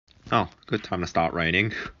Oh, good time to start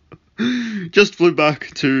raining. Just flew back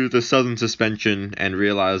to the southern suspension and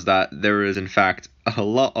realized that there is in fact a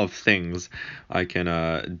lot of things I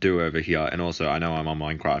can do over here. And also, I know I'm on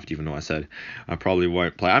Minecraft, even though I said I probably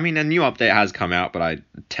won't play. I mean, a new update has come out, but I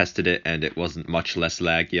tested it and it wasn't much less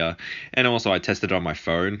laggier. And also, I tested it on my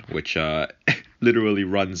phone, which literally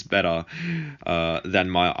runs better than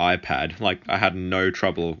my iPad. Like, I had no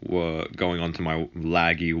trouble going onto my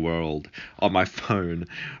laggy world on my phone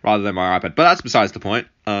rather than my iPad. But that's besides the point.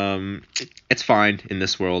 It's fine in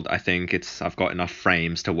this world. I think I've got enough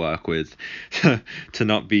frames to work with to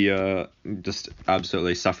not be just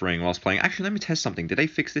absolutely suffering whilst playing. Actually, let me test something. Did they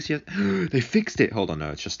fix this yet? They fixed it. Hold on,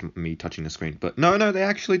 no, it's just me touching the screen. But no, they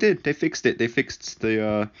actually did. They fixed it. They fixed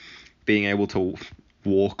the being able to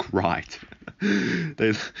walk right.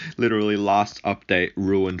 They literally last update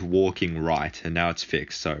ruined walking right, and now it's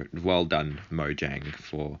fixed. So well done, Mojang,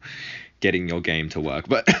 for getting your game to work.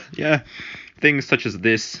 But yeah, things such as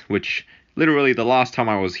this, which literally the last time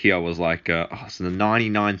I was here was like it's the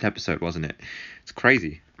 99th episode, wasn't it? It's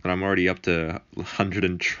crazy, but I'm already up to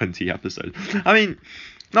 120 episodes. I mean,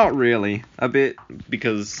 not really, a bit,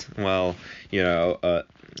 because, well, you know,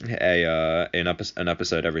 an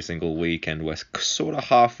episode every single week, and we're sort of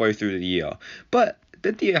halfway through the year. But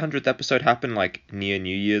did the 100th episode happen like near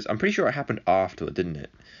New Year's? I'm pretty sure it happened after, didn't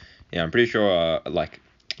it? Yeah, I'm pretty sure like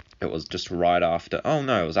it was just right after. Oh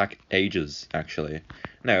no, it was like ages actually.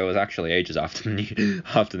 No, it was actually ages after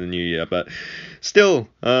the new year. But still,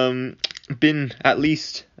 been at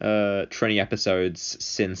least 20 episodes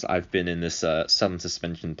since I've been in this southern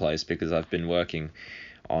suspension place, because I've been working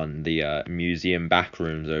on the museum back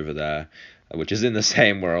rooms over there, which is in the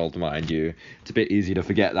same world, mind you. It's a bit easy to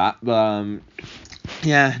forget that, but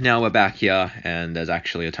yeah, now we're back here, and there's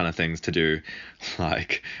actually a ton of things to do,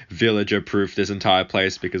 like villager-proof this entire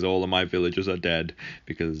place, because all of my villagers are dead,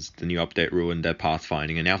 because the new update ruined their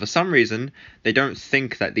pathfinding, and now for some reason, they don't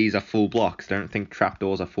think that these are full blocks. They don't think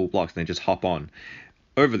trapdoors are full blocks, and they just hop on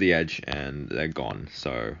over the edge, and they're gone.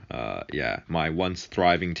 So, yeah, my once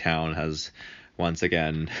thriving town has once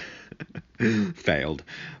again failed.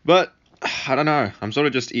 But I don't know.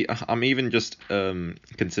 I'm even just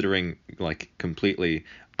considering like completely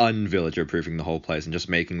unvillager proofing the whole place and just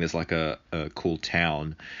making this like a cool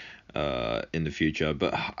town in the future.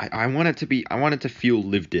 But I want it to feel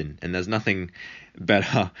lived in, and there's nothing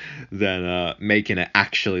better than making it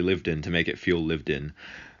actually lived in to make it feel lived in.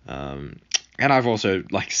 And I've also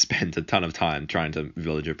like spent a ton of time trying to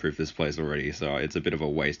villager proof this place already, so it's a bit of a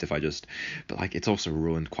waste if I just. But like, it's also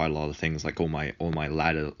ruined quite a lot of things, like all my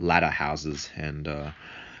ladder houses and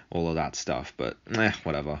all of that stuff. But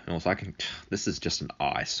whatever. And also, this is just an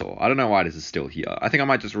eyesore. I don't know why this is still here. I think I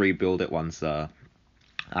might just rebuild it once I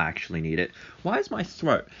actually need it. Why is my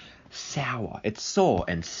throat sour? It's sore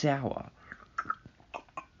and sour.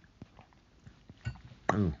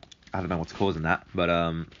 I don't know what's causing that, but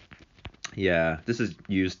yeah, this is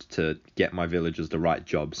used to get my villagers the right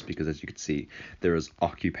jobs, because as you can see, there is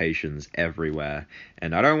occupations everywhere,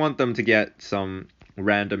 and I don't want them to get some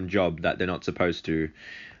random job that they're not supposed to.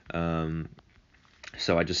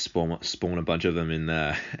 So I just spawn a bunch of them in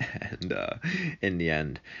there, and in the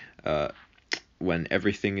end, when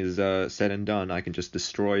everything is said and done, I can just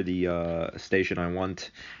destroy the station I want,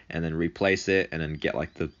 and then replace it, and then get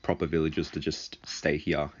like the proper villagers to just stay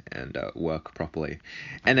here and work properly,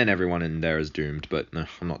 and then everyone in there is doomed. But no,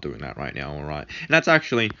 I'm not doing that right now. All right, and that's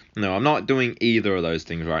actually no, I'm not doing either of those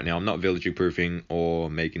things right now. I'm not villager proofing or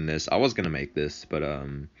making this. I was gonna make this, but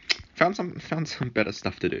found some better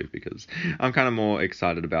stuff to do, because I'm kind of more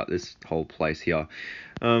excited about this whole place here.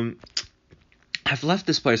 I've left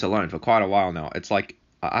this place alone for quite a while now. It's like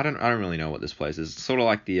I don't really know what this place is. It's sort of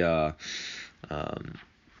like the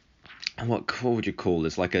what would you call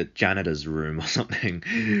this? Like a janitor's room or something.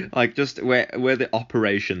 Like just where the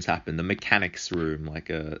operations happen, the mechanics room, like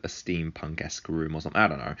a steampunk-esque room or something. I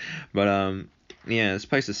don't know. But yeah, this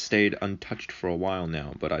place has stayed untouched for a while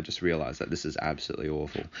now, but I just realized that this is absolutely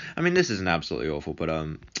awful. I mean, this isn't absolutely awful, but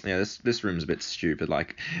yeah, this room's a bit stupid.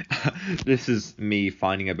 Like, this is me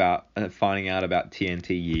finding out about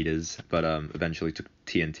TNT yeeters, but eventually took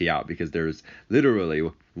TNT out because there is literally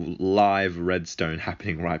live redstone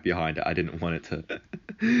happening right behind it. I didn't want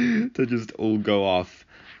it to just all go off.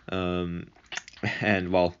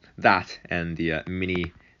 And well, that and the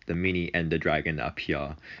mini Ender Dragon up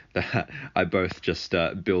here that I both just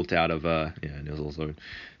built out of yeah, and it was also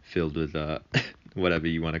filled with whatever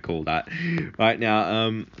you want to call that right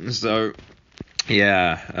now. So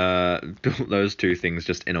yeah, built those two things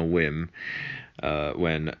just in a whim.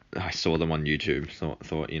 when I saw them on YouTube.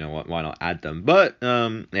 Thought, you know what, why not add them? But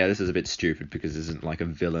yeah, this is a bit stupid because there isn't like a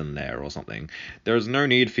villain there or something. There is no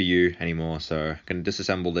need for you anymore, so I'm gonna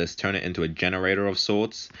disassemble this, turn it into a generator of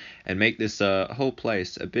sorts, and make this whole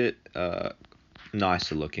place a bit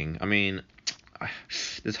nicer looking. I mean,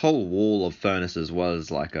 this whole wall of furnaces was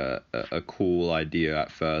like a cool idea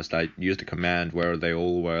at first. I used a command where they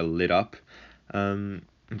all were lit up,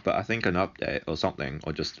 but I think an update or something,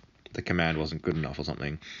 or just the command wasn't good enough or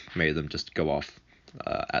something, made them just go off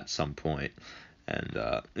at some point.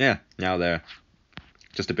 And yeah, now they're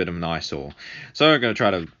just a bit of an eyesore. So I'm going to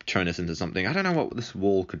try to turn this into something. I don't know what this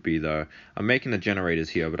wall could be, though. I'm making the generators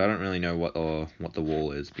here, but I don't really know what the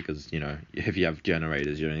wall is, because, you know, if you have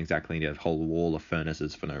generators, you don't exactly need a whole wall of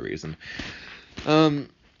furnaces for no reason.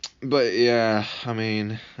 But yeah, I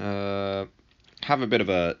mean, have a bit of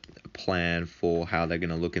a plan for how they're going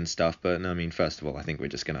to look and stuff, but I mean, first of all, I think we're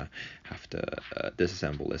just going to have to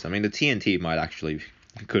disassemble this. I mean, the TNT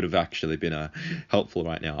could have actually been helpful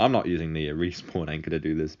right now. I'm not using the respawn anchor to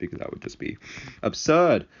do this because that would just be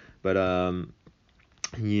absurd. But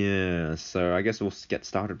yeah, so I guess we'll get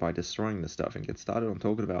started by destroying this stuff and get started on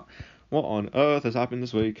talking about what on earth has happened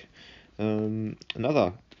this week.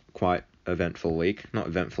 Another quite eventful week. Not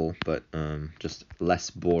eventful, but just less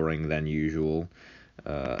boring than usual,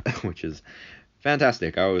 which is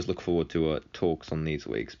fantastic. I always look forward to talks on these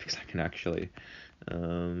weeks because I can actually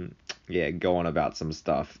yeah, go on about some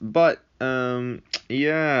stuff. But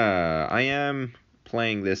yeah, I am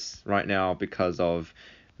playing this right now because of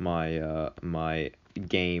my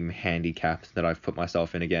game handicap that I've put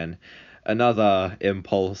myself in again. Another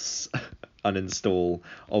impulse uninstall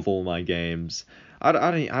of all my games. I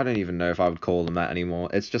don't even know if I would call them that anymore.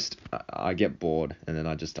 It's just I get bored and then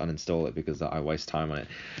I just uninstall it because I waste time on it.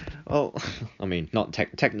 Well, I mean, not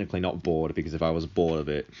technically not bored, because if I was bored of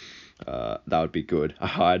it, that would be good.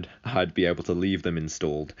 I'd be able to leave them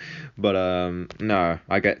installed. But no,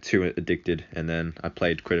 I get too addicted, and then I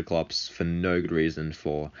played Critical Ops for no good reason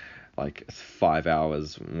for like 5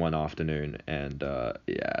 hours one afternoon, and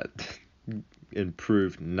yeah,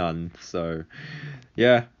 improved none. So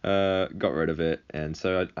yeah, got rid of it, and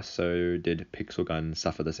so did Pixel Gun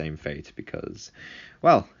suffer the same fate, because,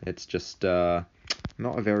 well, it's just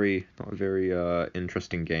not a very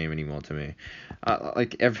interesting game anymore to me.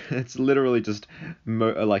 It's literally just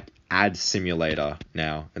like ad simulator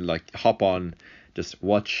now, and like hop on, just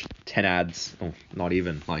watch 10 ads, or not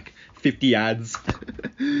even, like 50 ads.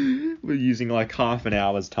 We're using like half an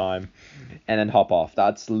hour's time, and then hop off.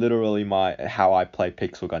 That's literally how I play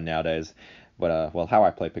Pixel Gun nowadays. But well, how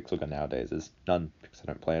I play Pixel Gun nowadays is none, because I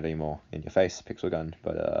don't play it anymore. In your face, Pixel Gun.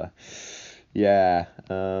 But yeah,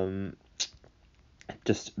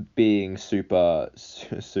 just being super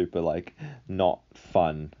like not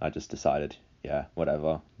fun. I just decided, yeah,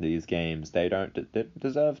 whatever. These games, they don't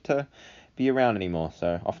deserve to be around anymore,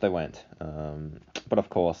 so off they went. But of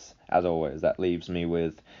course, as always, that leaves me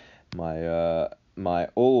with my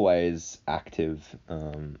always active,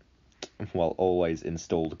 well, always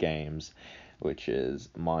installed games, which is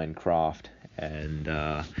Minecraft and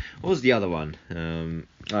what was the other one?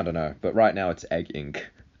 I don't know, but right now it's Egg Inc.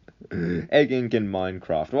 Egg Inc. and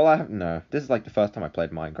Minecraft. Well, no. This is like the first time I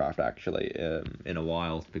played Minecraft actually in a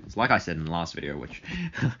while, because, like I said in the last video, which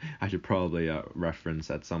I should probably reference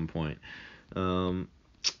at some point.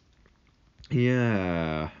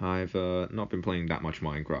 Yeah, I've not been playing that much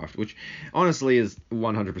Minecraft, which honestly is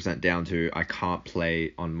 100% down to I can't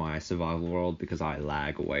play on my survival world because I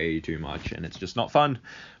lag way too much, and it's just not fun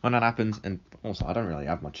when that happens. And also, I don't really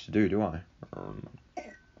have much to do I?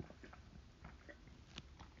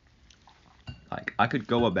 Like, I could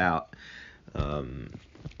go about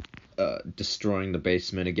destroying the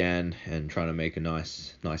basement again and trying to make a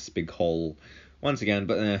nice big hole once again,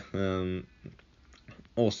 but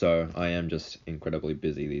also, I am just incredibly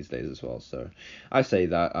busy these days as well, so I say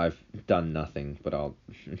that I've done nothing, but I'll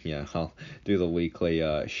do the weekly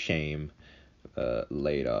shame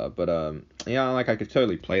later. But yeah, like, I could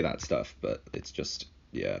totally play that stuff, but it's just,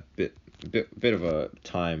 yeah, bit of a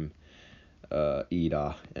time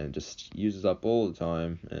eater, and just uses up all the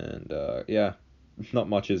time, and yeah, not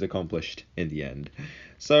much is accomplished in the end.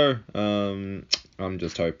 So I'm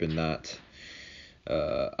just hoping that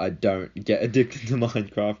I don't get addicted to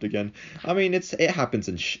Minecraft again. I mean, it happens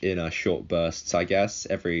in short bursts, I guess.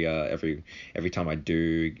 Every time I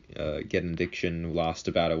do get an addiction, will last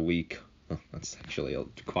about a week. Oh, that's actually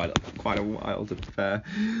quite a while, to be fair.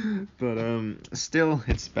 But still,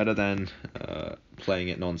 it's better than playing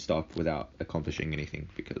it non-stop without accomplishing anything,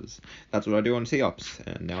 because that's what I do on T-Ops,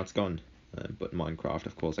 and now it's gone. But Minecraft,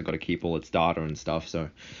 of course, I got to keep all its data and stuff, so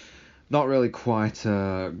not really quite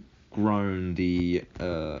grown the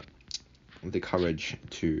courage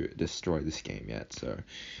to destroy this game yet. So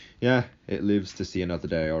yeah, it lives to see another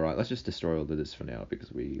day. All right, let's just destroy all of this for now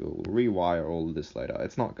because we will rewire all of this later.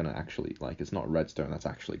 It's not gonna actually, like, it's not redstone that's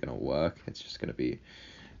actually gonna work. It's just gonna be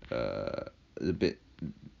a bit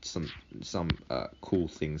some cool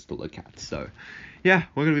things to look at. So yeah,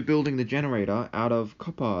 we're gonna be building the generator out of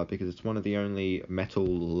copper because it's one of the only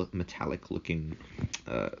metallic looking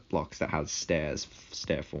blocks that has stair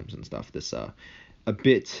forms and stuff. This a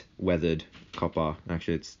bit weathered copper.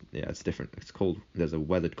 Actually, it's different. It's called, there's a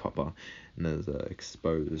weathered copper and there's a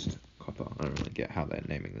exposed copper. I don't really get how they're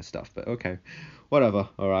naming this stuff, but okay, whatever.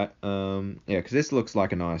 All right. Yeah, because this looks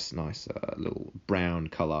like a nice little brown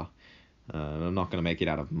color. I'm not gonna make it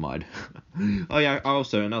out of mud. Oh yeah.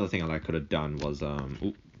 Also, another thing that I could have done was I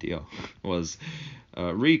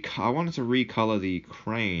wanted to recolor the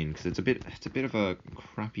crane because it's a bit of a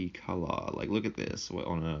crappy color. Like, look at this. What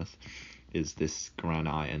on earth is this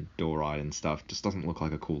granite and dorite and stuff? Just doesn't look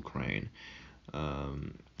like a cool crane.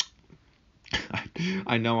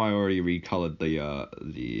 I know I already recolored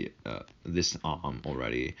the this arm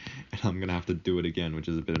already, and I'm gonna have to do it again, which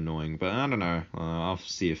is a bit annoying. But I don't know. I'll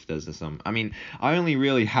see if there's some. I mean, I only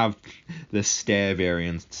really have the stair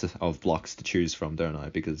variants of blocks to choose from, don't I?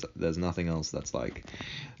 Because there's nothing else that's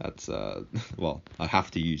well, I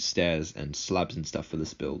have to use stairs and slabs and stuff for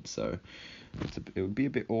this build, so it would be a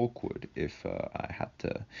bit awkward if I had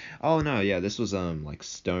to. Oh no, yeah, this was like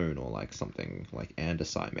stone or like something like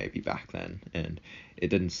andesite maybe back then, and it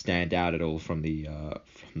didn't stand out at all from the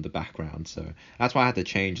background, so that's why I had to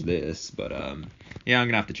change this. But yeah, I'm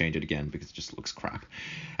gonna have to change it again because it just looks crap.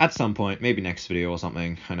 At some point, maybe next video or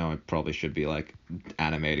something. I know I probably should be like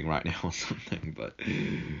animating right now or something, but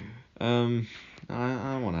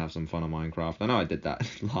I want to have some fun on Minecraft. I know I did that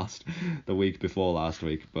the week before last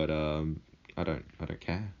week, but I don't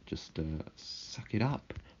care. Just suck it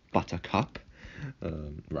up, buttercup.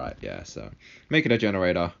 Right, yeah, so making a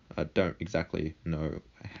generator. I don't exactly know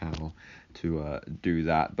how to do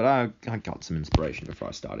that, but I got some inspiration before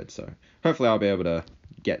I started, so hopefully I'll be able to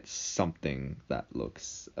get something that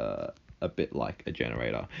looks a bit like a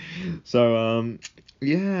generator. So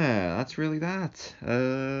yeah, that's really that.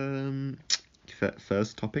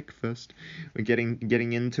 First topic first. We're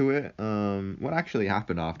getting into it. What actually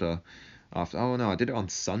happened after oh no, I did it on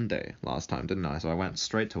Sunday last time, didn't I? So I went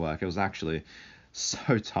straight to work. It was actually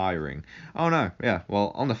so tiring. Oh no, yeah.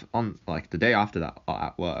 Well, on like the day after that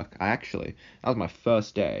at work, that was my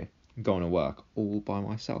first day going to work all by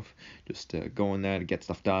myself. Just going there to get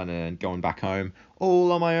stuff done and going back home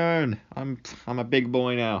all on my own. I'm a big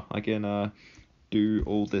boy now. I can do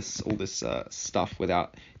all this stuff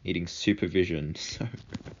without needing supervision. So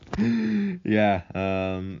yeah,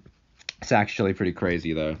 it's actually pretty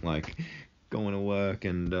crazy though, like going to work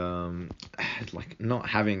and like not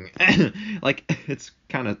having like, it's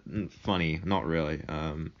kind of funny, not really,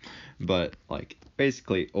 but like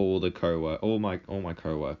basically all my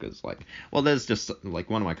coworkers, like, well, there's just like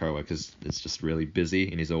one of my coworkers is just really busy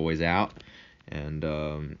and he's always out, and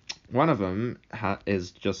one of them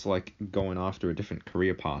is just like going after a different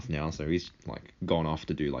career path now, so he's like gone off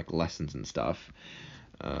to do like lessons and stuff,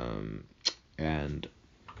 and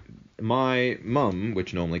my mum,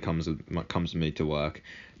 which normally comes with me to work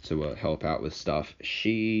to help out with stuff,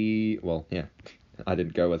 well, yeah, I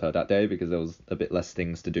didn't go with her that day because there was a bit less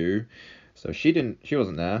things to do, so she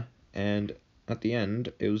wasn't there, and at the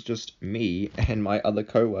end it was just me and my other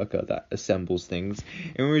coworker that assembles things,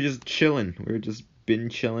 and we were just chilling. We were just been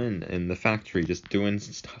chilling in the factory, just doing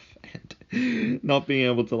stuff and not being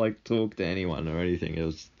able to like talk to anyone or anything. It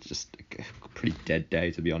was just a pretty dead day,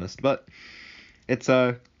 to be honest, but it's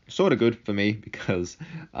sort of good for me because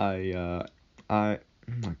oh my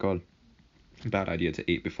god, bad idea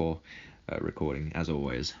to eat before recording as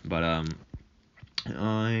always, but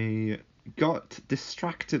I got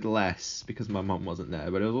distracted less because my mum wasn't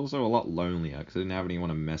there, but it was also a lot lonelier because I didn't have anyone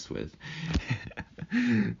to mess with.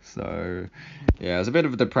 So yeah, it was a bit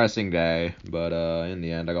of a depressing day, but in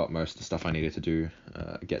the end I got most of the stuff I needed to do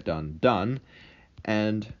get done,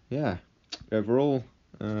 and yeah, overall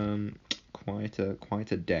quite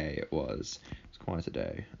a day it was. It's quite a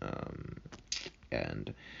day,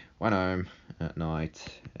 and went home at night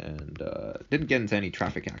and didn't get into any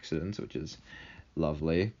traffic accidents, which is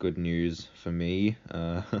lovely, good news for me.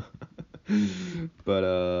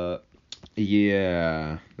 But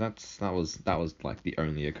Yeah, that was like the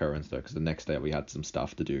only occurrence though, because the next day we had some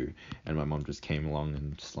stuff to do, and my mom just came along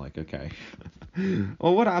and just like, okay.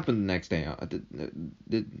 Well, what happened the next day?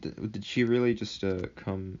 Did she really just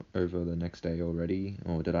come over the next day already,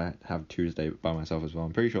 or did I have Tuesday by myself as well?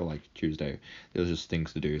 I'm pretty sure like Tuesday there was just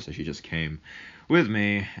things to do, so she just came with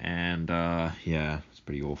me, and yeah, it's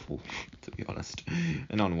pretty awful to be honest.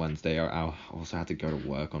 And on Wednesday, I also had to go to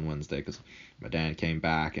work on Wednesday because my dad came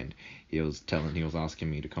back and he was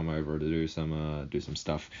asking me to come over to do some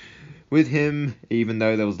stuff with him, even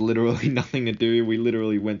though there was literally nothing to do. We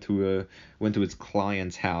literally went to his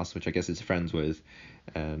client's house, which I guess he's friends with,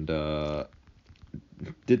 and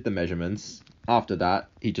did the measurements. After that,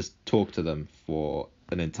 he just talked to them for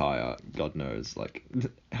an entire, God knows, like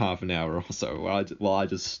half an hour or so, while I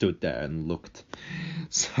just stood there and looked.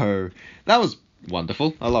 So that was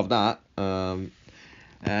wonderful. I love that.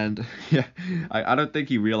 And yeah, I don't think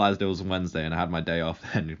he realized it was Wednesday and I had my day off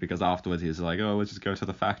then, because afterwards he was like, oh, let's just go to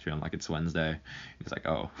the factory. I'm like, it's Wednesday. He's like,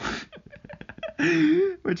 oh.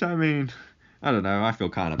 Which, I mean, I don't know. I feel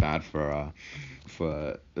kind of bad for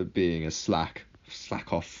being a slack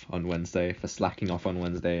off on Wednesday, for slacking off on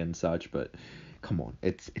Wednesday and such, but come on,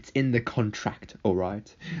 it's in the contract, all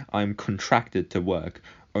right? I'm contracted to work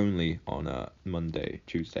only on a Monday,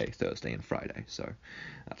 Tuesday, Thursday, and Friday. So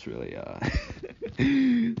that's really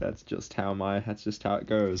that's just how it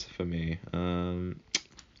goes for me.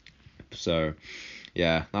 So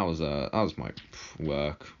yeah, that was my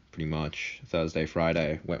work pretty much. Thursday,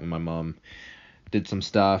 Friday, went with my mum, did some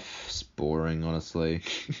stuff. It's boring, honestly.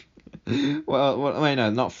 Well, wait, no,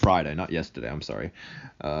 not Friday, not yesterday. I'm sorry.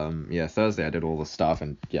 Yeah, Thursday I did all the stuff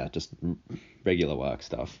and yeah, just regular work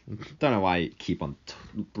stuff. Don't know why I keep on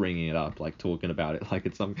bringing it up, like talking about it, like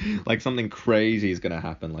it's something crazy is gonna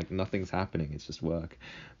happen. Like nothing's happening. It's just work.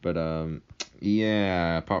 But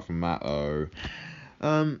yeah. Apart from that,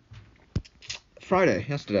 Friday,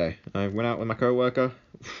 yesterday, I went out with my coworker.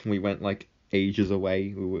 We went like ages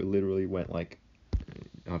away. Literally went like,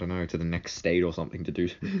 I don't know, to the next state or something to do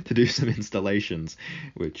some installations,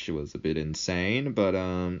 which was a bit insane. But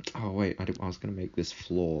oh wait, I was gonna make this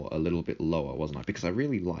floor a little bit lower, wasn't I? Because I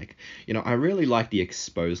really like the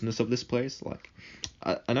exposedness of this place. Like,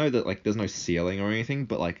 I know that like there's no ceiling or anything,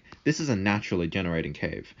 but like this is a naturally generating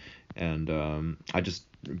cave, and I just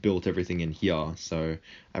built everything in here, so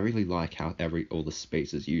I really like how all the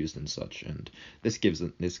space is used and such, and this gives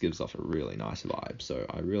off a really nice vibe. So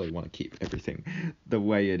I really want to keep everything the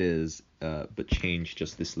way it is, but change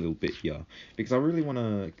just this little bit here, because I really want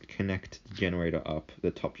to connect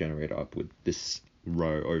the top generator up with this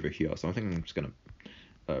row over here. So I think I'm just gonna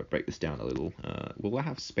break this down a little. Will I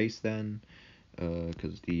have space then?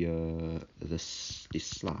 Because the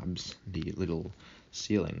slabs, the little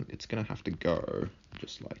ceiling, it's gonna have to go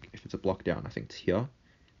just like, if it's a block down, I think it's here.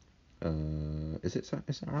 Is that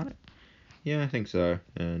right? Yeah, I think so.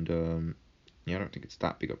 And yeah, I don't think it's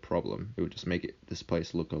that big a problem. It would just make this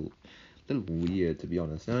place look a little weird, to be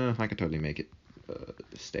honest. I could totally make it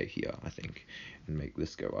stay here, I think, and make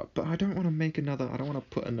this go up. But I don't want to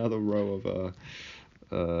put another row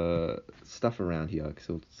of stuff around here, because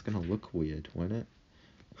it's gonna look weird, won't it?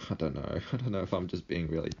 I don't know if I'm just being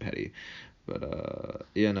really petty, but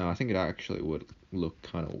yeah, no, I think it actually would look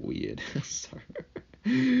kind of weird. So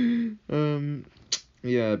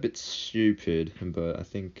yeah, a bit stupid, but I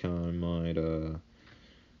think I might I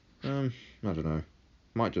don't know,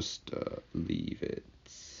 might just leave it,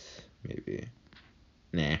 maybe.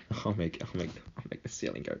 Nah, I'll make the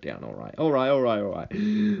ceiling go down. All right.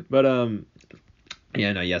 But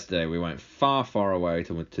yeah, no, yesterday we went far away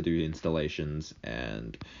to do installations,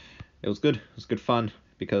 and it was good. It was good fun,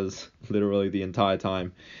 because literally the entire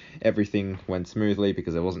time everything went smoothly,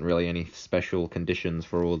 because there wasn't really any special conditions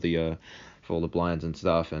for all the blinds and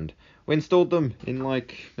stuff, and we installed them in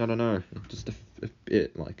like, I don't know, just a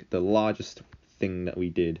bit. Like the largest thing that we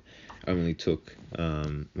did only took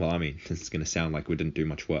well, I mean, this is gonna sound like we didn't do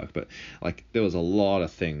much work, but like there was a lot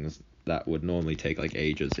of things that would normally take like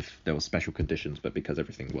ages if there were special conditions, but because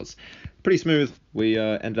everything was pretty smooth, we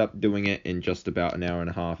ended up doing it in just about an hour and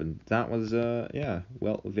a half, and that was yeah,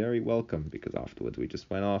 well, very welcome, because afterwards we just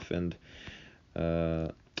went off and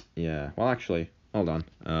yeah, well, actually, hold on.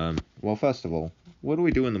 Well, first of all, what do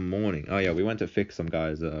we do in the morning? Oh yeah, we went to fix some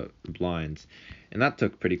guys blinds, and that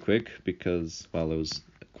took pretty quick, because, well, it was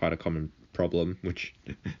quite a common problem, which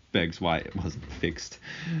begs why it wasn't fixed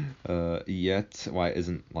yet, why it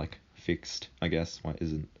isn't like fixed, I guess, why it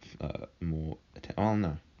isn't more oh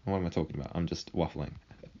no, what am I talking about? I'm just waffling.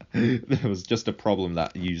 there was just a problem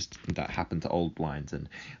that happened to old blinds, and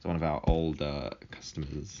it's one of our old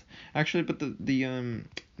customers. Actually, but the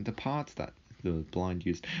parts that the blind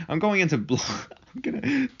used. I'm going into I'm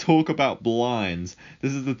gonna talk about blinds.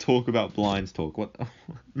 This is the talk about blinds talk. What?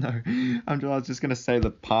 No, I was just gonna say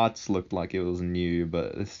the parts looked like it was new,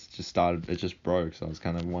 but it just broke. So I was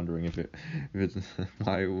kind of wondering if it's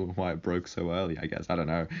why it broke so early. I guess I don't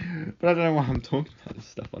know, but I don't know why I'm talking about this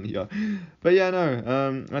stuff on here. But yeah,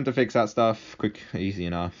 no. Went to fix that stuff. Quick and easy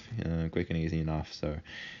enough. So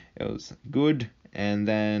it was good. And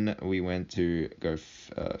then we went to go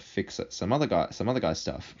fix some other guy's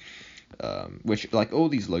stuff, which, like, all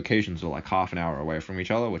these locations are like half an hour away from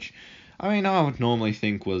each other, which I mean I would normally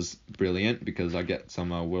think was brilliant because I get some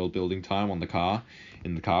world building time in the car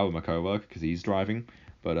with my coworker because he's driving.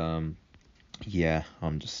 But yeah,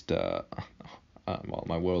 I'm just well,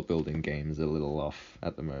 my world building game is a little off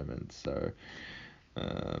at the moment, so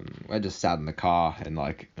I just sat in the car and,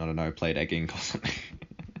 like, I don't know, played Egg Inc or something.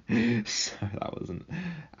 So that wasn't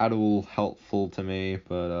at all helpful to me,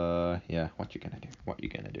 but yeah, what you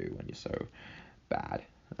gonna do when you're so bad?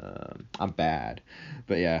 I'm bad,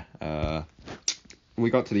 but yeah, we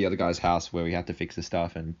got to the other guy's house where we had to fix the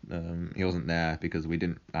stuff, and he wasn't there because we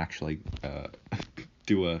didn't actually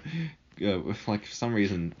do like, for some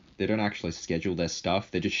reason they don't actually schedule their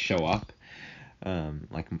stuff, they just show up.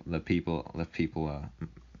 Like the people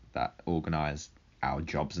that organize our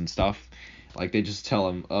jobs and stuff, like, they just tell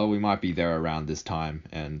them, oh, we might be there around this time,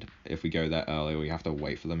 and if we go that early we have to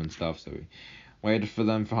wait for them and stuff. So we waited for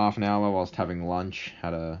them for half an hour whilst having lunch,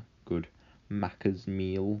 had a good Macca's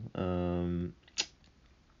meal, and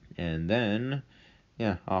then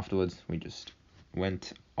yeah, afterwards we just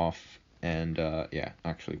went off and yeah,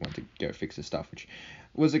 actually went to go fix the stuff, which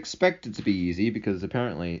was expected to be easy because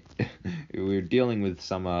apparently we were dealing with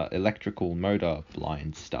some electrical motor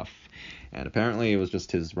blind stuff, and apparently it was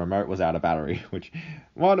just his remote was out of battery, which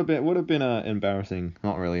would have been embarrassing,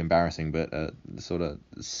 not really embarrassing, but a sort of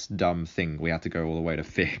dumb thing we had to go all the way to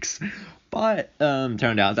fix. But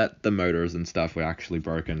turned out that the motors and stuff were actually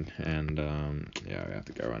broken, and yeah, we have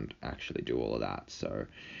to go and actually do all of that. So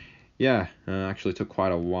yeah, actually took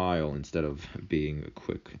quite a while instead of being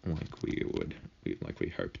quick like we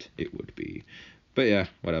hoped it would be. But yeah,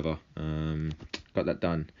 whatever. Got that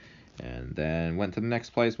done. And then went to the next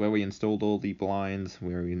place where we installed all the blinds,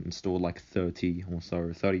 where we installed like 30 or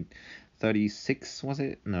so, 36 was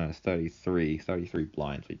it? No, 33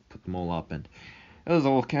 blinds. We put them all up, and it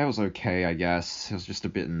was okay, I guess. It was just a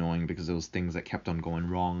bit annoying because there was things that kept on going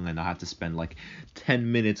wrong, and I had to spend like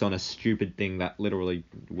 10 minutes on a stupid thing that literally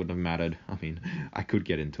wouldn't have mattered. I mean, I could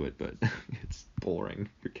get into it, but it's boring.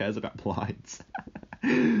 Who cares about blinds?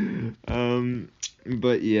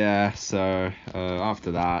 But yeah, so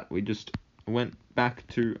after that, we just went back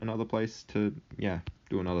to another place to, yeah,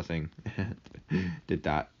 do another thing. Did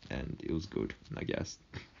that, and it was good, I guess.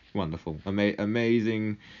 Wonderful.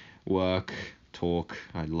 Amazing work. Talk.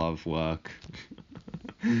 I love work.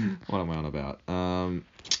 What am I on about?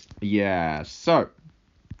 Yeah, so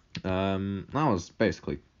that was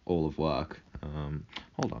basically all of work.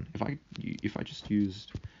 Hold on, if I just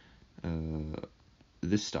used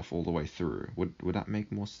this stuff all the way through, would that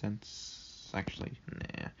make more sense? Actually,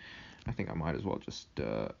 nah, I think I might as well just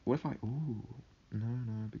what if I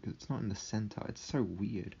no, because it's not in the center, it's so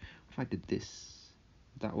weird. If I did this,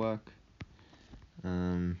 would that work?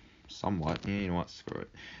 Somewhat. Yeah, you know what? Screw it.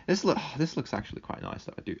 This looks actually quite nice.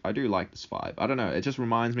 I do like this vibe. I don't know. It just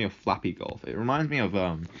reminds me of Flappy Golf. It reminds me of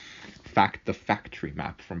the factory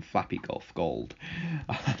map from Flappy Golf Gold.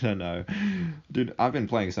 I don't know, dude. I've been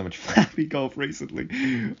playing so much Flappy Golf recently.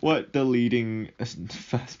 What deleting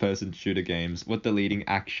first-person shooter games? What deleting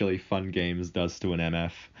actually fun games does to an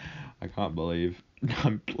MF? I can't believe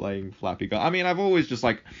I'm playing Flappy Golf. I mean, I've always just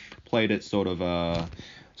like played it sort of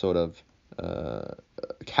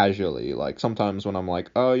casually, like sometimes when I'm like,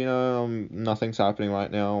 oh, nothing's happening right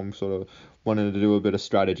now, I'm sort of wanting to do a bit of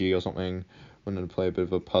strategy or something, wanting to play a bit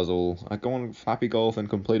of a puzzle, I go on Flappy Golf and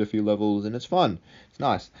complete a few levels, and it's fun, it's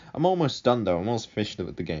nice. I'm almost done though, I'm almost finished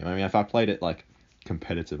with the game. I mean, if I played it like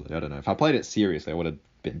competitively, I don't know, if I played it seriously I would have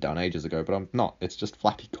been done ages ago, but I'm not. It's just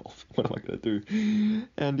Flappy Golf. What am I gonna do?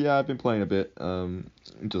 And yeah, I've been playing a bit,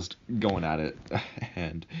 just going at it,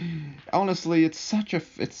 and honestly, it's such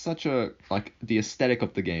a like, the aesthetic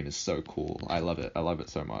of the game is so cool. I love it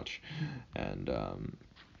so much, and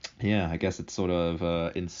yeah, I guess it sort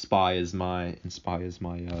of inspires my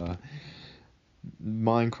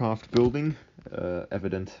Minecraft building,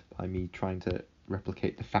 evident by me trying to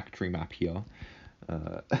replicate the factory map here.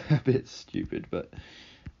 A bit stupid, but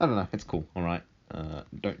I don't know, it's cool, alright?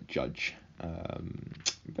 Don't judge.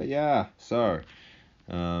 But yeah, so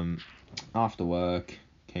after work,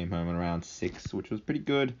 came home at around 6, which was pretty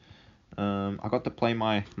good. I got to play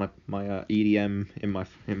my EDM in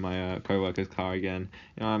my coworker's car again.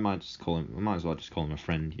 I might as well just call him a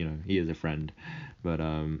friend. He is a friend. But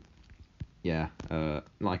yeah,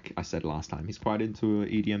 like I said last time, he's quite into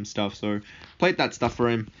EDM stuff, so played that stuff for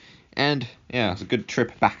him, and yeah, it was a good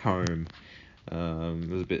trip back home. It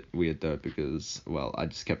was a bit weird though because, well, I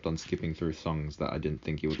just kept on skipping through songs that I didn't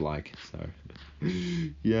think he would like, so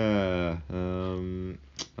yeah, I don't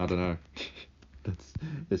know.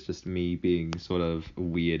 It's just me being sort of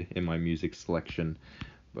weird in my music selection,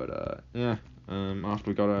 but yeah. After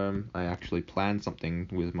we got home, I actually planned something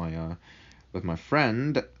with my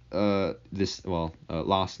friend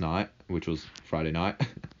last night, which was Friday night.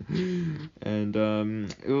 And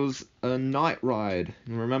it was a night ride.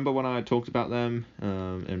 Remember when I talked about them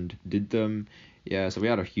and did them? Yeah, so we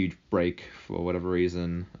had a huge break for whatever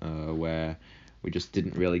reason, where we just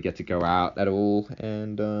didn't really get to go out at all,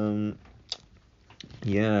 and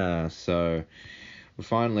yeah, so we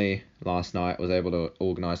finally last night was able to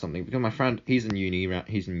organize something because my friend, he's in uni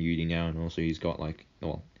now, and also he's got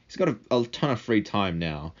he's got a ton of free time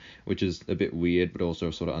now, which is a bit weird, but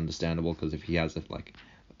also sort of understandable because if he has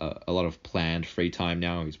a lot of planned free time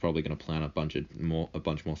now, he's probably going to plan a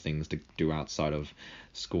bunch more things to do outside of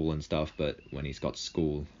school and stuff. But when he's got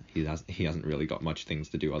school, he hasn't really got much things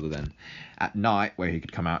to do other than at night where he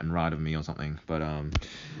could come out and ride with me or something. But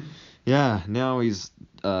yeah, now he's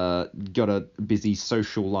got a busy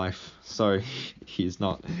social life, so he's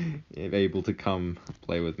not able to come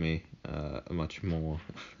play with me much more.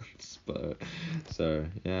 But so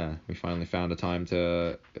yeah, we finally found a time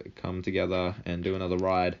to come together and do another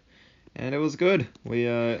ride, and it was good. We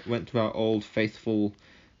went to our old faithful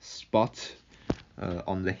spot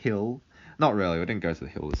on the hill. Not really, we didn't go to the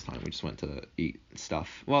hill this time. We just went to eat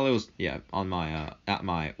stuff. Well, it was on my at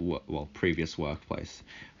my previous workplace,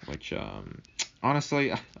 which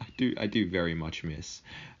honestly I do very much miss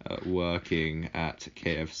working at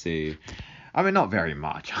KFC. I mean, not very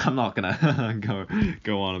much. I'm not gonna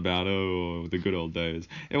go on about the good old days.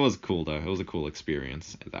 It was cool though. It was a cool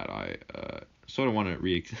experience that I sort of want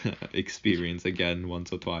to experience again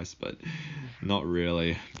once or twice, but not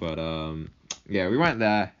really. But yeah, we went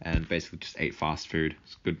there and basically just ate fast food.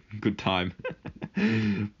 It's good time.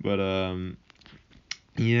 But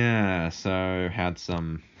yeah, so had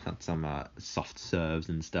some soft serves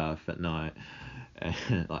and stuff at night.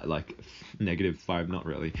 like -5, not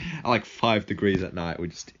really. Like 5 degrees at night. We're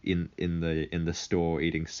just in the store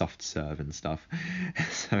eating soft serve and stuff.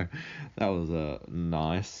 So that was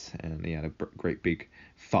nice, and he had a great big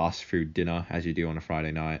fast food dinner as you do on a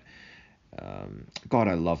Friday night. God,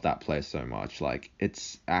 I love that place so much. Like,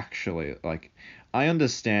 it's actually like I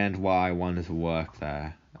understand why I wanted to work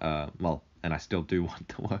there. Well, and I still do want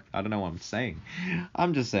to work. I don't know what I'm saying.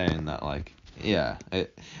 I'm just saying that, like, yeah,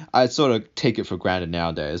 I sort of take it for granted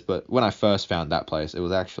nowadays, but when I first found that place, it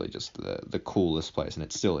was actually just the coolest place, and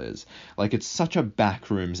it still is. Like, it's such a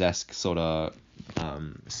backrooms-esque sort of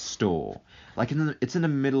store. Like, it's in the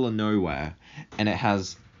middle of nowhere, and it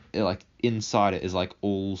has, like, inside it is, like,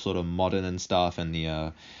 all sort of modern and stuff, and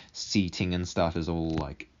the seating and stuff is all,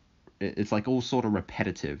 like, it's like all sort of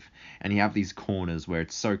repetitive, and you have these corners where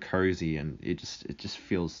it's so cozy, and it just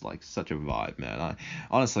feels like such a vibe, man.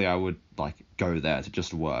 Honestly, I would like go there to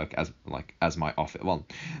just work as my office. Well,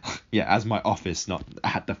 yeah, as my office, not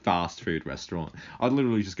at the fast food restaurant. I'd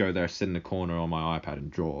literally just go there, sit in the corner on my iPad and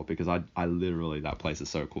draw, because I literally, that place is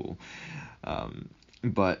so cool.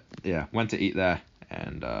 But yeah, went to eat there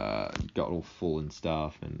and got all full and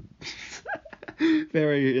stuff, and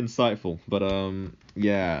very insightful. But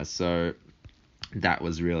yeah, so that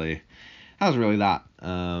was really that.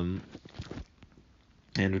 And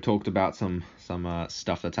we talked about some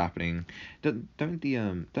stuff that's happening. Don't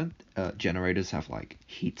generators have like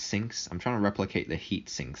heat sinks? I'm trying to replicate the heat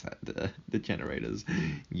sinks that the generators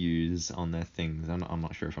use on their things. I'm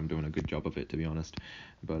not sure if I'm doing a good job of it, to be honest.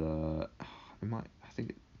 But I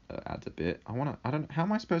think it adds a bit. I don't. How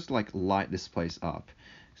am I supposed to like light this place up?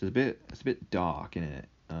 So it's a bit dark in it.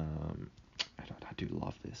 I do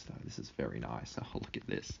love this though. This is very nice. Oh, look at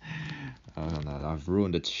this. Oh no, I've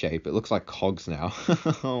ruined its shape. It looks like cogs now.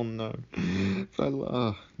 Oh no.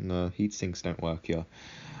 No, heat sinks don't work here.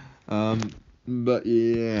 But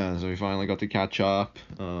yeah, so we finally got to catch up.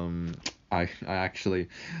 I actually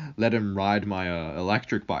let him ride my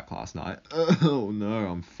electric bike last night. Oh no,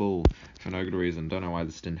 I'm full for no good reason. Don't know why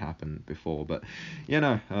this didn't happen before, but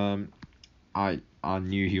I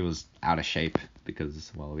knew he was out of shape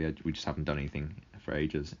because, well, we just haven't done anything for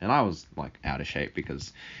ages, and I was like out of shape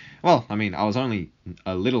because, well, I mean, I was only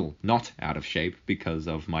a little not out of shape because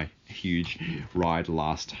of my huge ride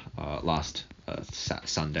last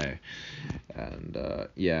Sunday, and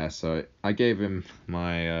yeah, so I gave him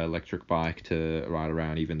my electric bike to ride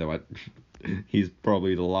around, even though he's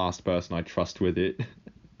probably the last person I trust with it.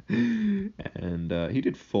 And he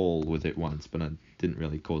did fall with it once, but it didn't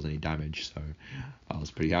really cause any damage, so I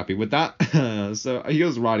was pretty happy with that. So he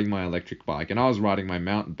was riding my electric bike, and I was riding my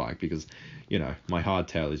mountain bike because, you know, my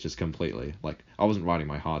hardtail is just completely, like, I wasn't riding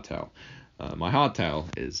my hardtail. My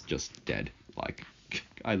hardtail is just dead. Like,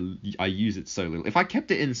 I use it so little. If I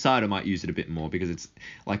kept it inside, I might use it a bit more because it's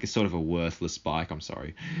like a sort of a worthless bike. I'm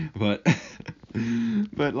sorry, but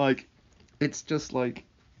but like, it's just like,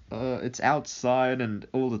 it's outside, and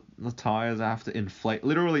all the tires I have to inflate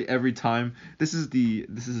literally every time. This is the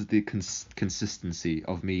consistency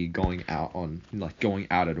of me going out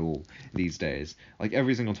at all these days. Like,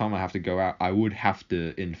 every single time I have to go out, I would have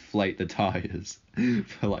to inflate the tires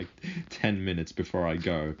for like 10 minutes before I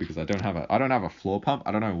go, because I don't have a floor pump.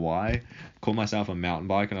 I don't know why. I call myself a mountain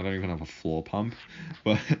bike and I don't even have a floor pump,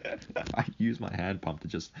 but I use my hand pump to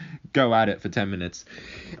just go at it for 10 minutes,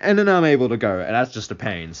 and then I'm able to go, and that's just a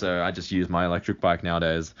pain. So I just use my electric bike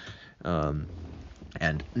nowadays, and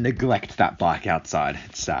neglect that bike outside.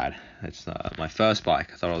 It's sad. It's my first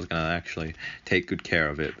bike. I thought I was gonna actually take good care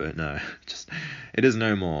of it, but no, it is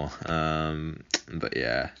no more. But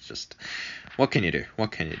yeah, it's just, what can you do?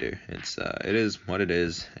 What can you do? It is what it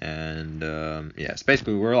is, and yeah, it's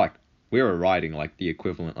basically we were riding like the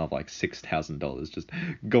equivalent of like $6,000 just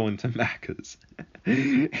going to Macca's.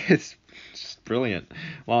 It's just brilliant.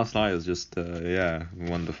 Last night was just yeah,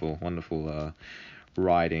 wonderful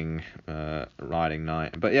riding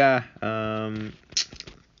night. But yeah,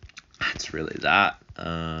 that's really that.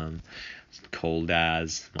 It's cold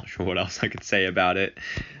as, not sure what else I could say about it.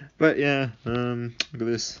 But yeah, look at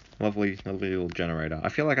this lovely little generator. I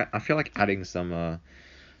feel like adding some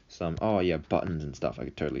oh yeah, buttons and stuff. I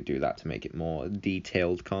could totally do that to make it more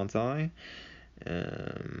detailed, can't I?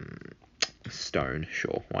 Stone,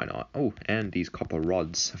 sure, why not? Oh, and these copper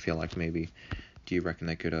rods. I feel like maybe. Do you reckon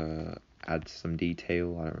they could add some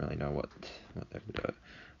detail? I don't really know what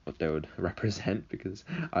they would represent, because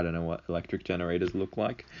I don't know what electric generators look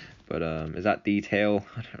like. But is that detail?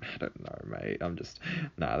 I don't know, mate.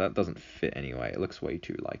 Nah, that doesn't fit anyway. It looks way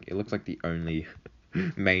too it looks like the only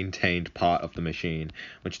maintained part of the machine,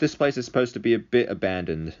 which this place is supposed to be a bit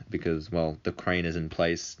abandoned because, well, the crane is in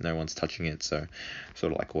place, no one's touching it, so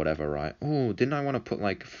sort of like whatever, right? Oh, didn't I want to put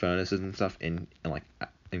like furnaces and stuff in and like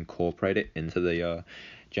incorporate it into the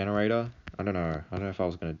generator? I don't know if I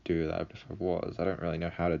was going to do that. If I was, I don't really know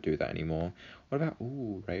how to do that anymore. What about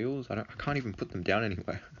rails? I can't even put them down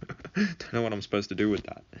anywhere. Don't know what I'm supposed to do with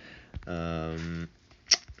that.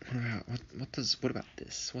 What about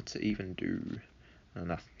this? What's it even do?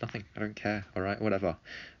 Nothing. I don't care. All right, whatever.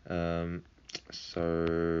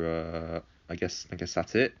 So I guess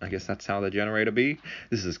that's it. I guess that's how the generator be.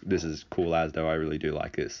 This is cool as though. I really do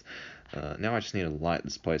like this. Now I just need to light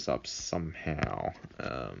this place up somehow.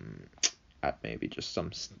 At maybe just some,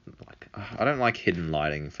 like, I don't like hidden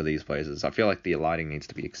lighting for these places. I feel like the lighting needs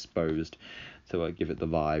to be exposed to give it the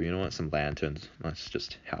vibe. You know what? Some lanterns. That's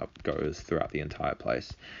just how it goes throughout the entire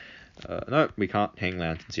place. No, we can't hang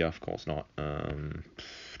lanterns here, of course not.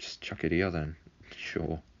 Just chuck it here then.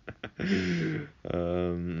 Sure. No,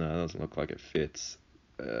 it doesn't look like it fits.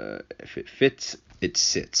 If it fits, it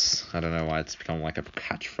sits. I don't know why it's become like a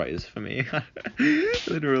catchphrase for me.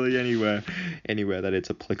 Literally anywhere that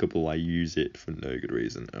it's applicable, I use it for no good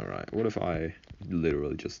reason. Alright, what if I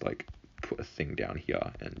literally just like put a thing down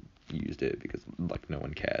here and used it because like no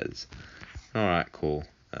one cares? Alright, cool.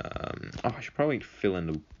 I should probably fill in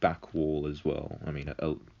the back wall as well. I mean,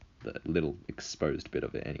 the little exposed bit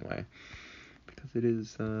of it anyway, because it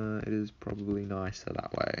is probably nicer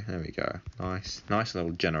that way. There we go. Nice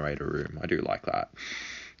little generator room. I do like that.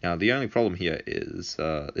 Now the only problem here is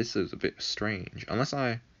this is a bit strange. Unless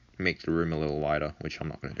I make the room a little wider, which I'm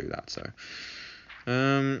not going to do that. So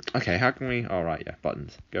okay, how can we? All right, yeah,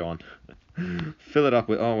 buttons. Go on. Fill it up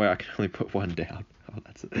with. Oh wait, I can only put one down. Oh,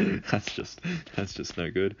 that's just no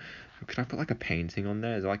good. Can I put like a painting on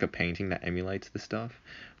there? Is there like a painting that emulates the stuff?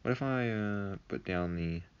 What if I put down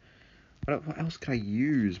the? What else can I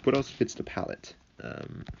use? What else fits the palette?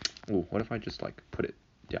 What if I just like put it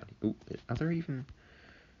down? Ooh, are there even?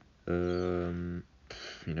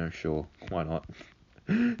 Sure, why not?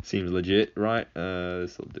 Seems legit, right?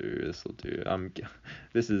 This'll do.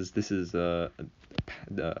 This is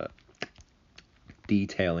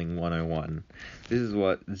detailing 101. This is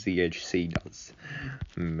what ZHC does.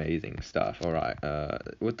 Amazing stuff. Alright,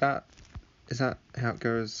 is that how it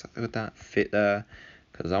goes? Would that fit there?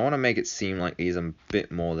 Because I want to make it seem like these are a bit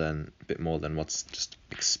more than what's just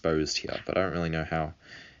exposed here, but I don't really know how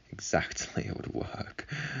exactly it would work.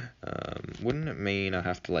 Wouldn't it mean I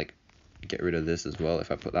have to like get rid of this as well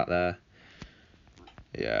if I put that there?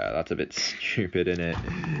 Yeah, that's a bit stupid, isn't it?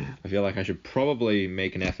 I feel like I should probably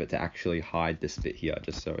make an effort to actually hide this bit here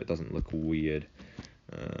just so it doesn't look weird.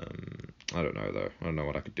 I don't know though. I don't know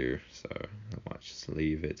what I could do, so I might just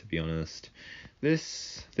leave it, to be honest.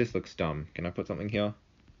 This looks dumb. Can I put something here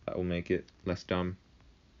that will make it less dumb?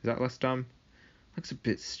 Is that less dumb? Looks a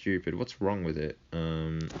bit stupid. What's wrong with it?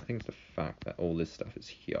 I think it's the fact that all this stuff is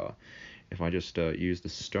here. If I just use the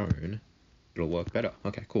stone, it'll work better.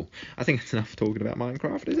 Okay, cool. I think it's enough talking about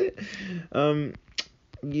Minecraft, is it?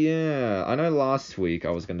 Yeah, I know last week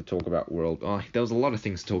I was going to talk about world... Oh, there was a lot of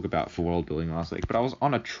things to talk about for world building last week, but I was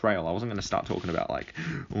on a trail. I wasn't going to start talking about, like,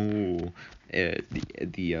 the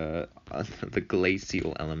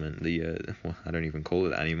glacial element, well, I don't even call it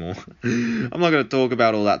that anymore. I'm not going to talk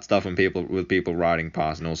about all that stuff with people riding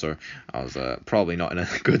past, and also I was probably not in a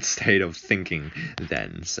good state of thinking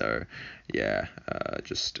then, so yeah,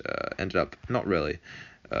 just ended up not really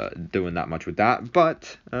doing that much with that,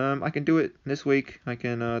 but I can do it this week. I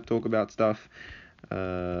can talk about stuff.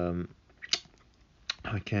 I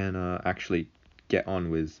can actually get on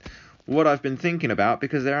with what I've been thinking about,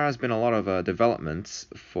 because there has been a lot of developments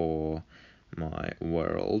for my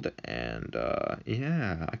world, and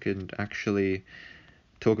yeah, I could actually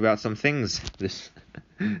talk about some things this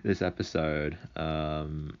episode.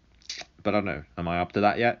 But I don't know, am I up to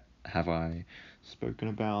that yet? Have I spoken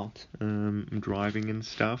about driving and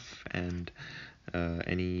stuff, and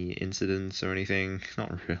any incidents or anything?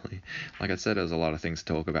 Not really. Like I said, there's a lot of things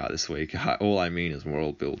to talk about this week. All I mean is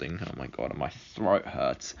world building. Oh my god, my throat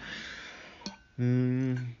hurts.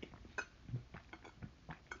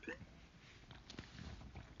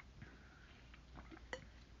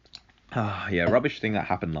 Yeah, rubbish thing that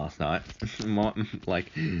happened last night.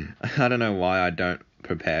 Like, I don't know why I don't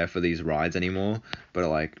prepare for these rides anymore, but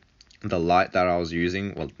like, the light that I was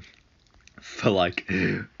using, well, for like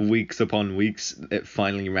weeks upon weeks, it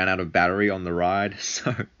finally ran out of battery on the ride,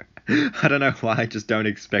 so I don't know why I just don't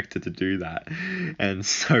expect it to do that. And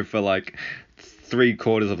so for like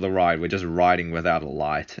 3/4 of the ride, we're just riding without a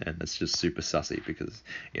light, and it's just super sussy, because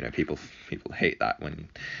you know people hate that when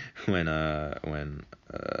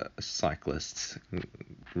cyclists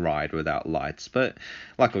ride without lights. But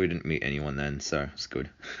luckily we didn't meet anyone then, so it's good.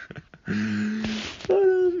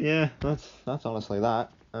 Yeah, that's honestly that.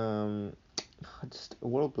 Just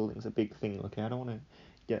world building is a big thing. Okay, I don't want to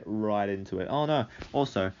get right into it. Oh no,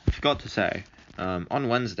 also I forgot to say, on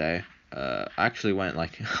Wednesday, I actually went there.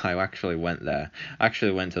 I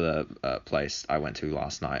actually went to the place I went to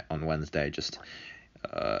last night on Wednesday, just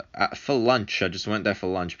for lunch. I just went there for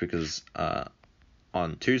lunch because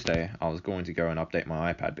on Tuesday I was going to go and update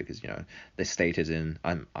my iPad, because you know the state is in.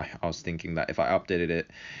 I was thinking that if I updated it,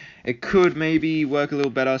 it could maybe work a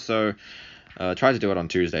little better. So tried to do it on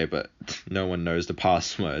Tuesday, but no one knows the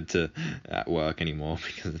password to at work anymore,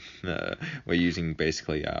 because we're using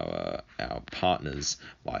basically our partner's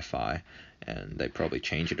Wi-Fi, and they probably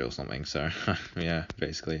changed it or something. So yeah,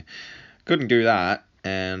 basically couldn't do that,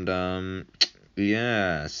 and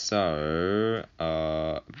yeah, so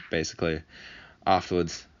basically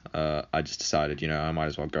afterwards I just decided, you know, I might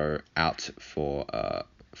as well go out for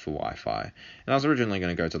Wi-Fi. And I was originally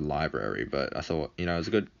going to go to the library, but I thought, you know,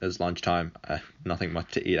 it was lunchtime, nothing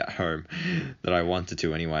much to eat at home that I wanted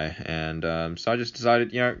to anyway, and so I just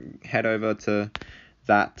decided, you know, head over to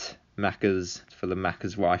that Macca's for the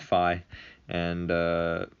Macca's Wi-Fi, and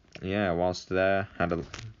yeah, whilst there, had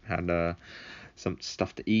some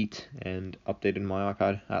stuff to eat, and updated my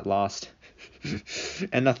iPad at last.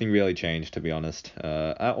 And nothing really changed, to be honest.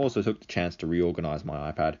 I also took the chance to reorganize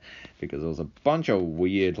my iPad, because there was a bunch of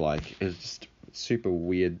weird, like, it's just super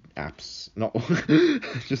weird apps, not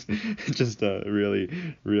just really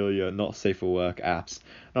not safe for work apps.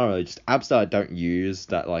 Not really, just apps that I don't use,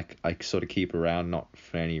 that like I sort of keep around, not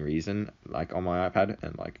for any reason, like on my iPad,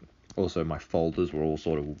 and like also my folders were all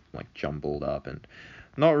sort of like jumbled up and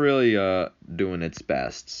not really doing its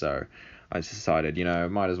best. So I just decided, you know,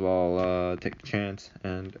 might as well take the chance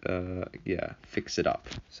and yeah, fix it up.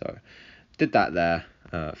 So did that there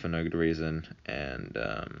for no good reason, and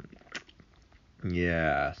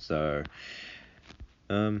yeah, so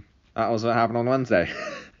that was what happened on Wednesday.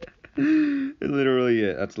 Literally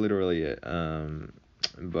it. That's literally it.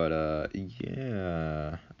 But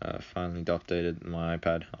yeah, finally updated my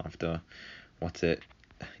iPad after what's it?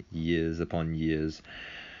 Years upon years.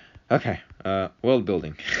 Okay, world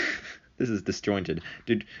building. This is disjointed,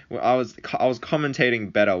 dude. I was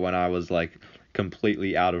commentating better when I was like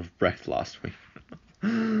completely out of breath last week.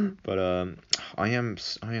 But I am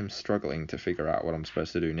struggling to figure out what I'm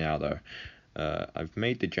supposed to do now though. I've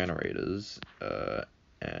made the generators,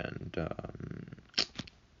 and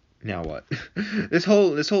now what? This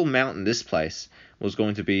whole mountain, this place was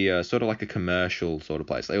going to be sort of like a commercial sort of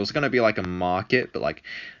place. It was going to be like a market, but like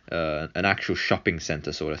an actual shopping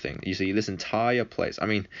center sort of thing. You see, this entire place. I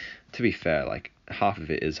mean, to be fair, like half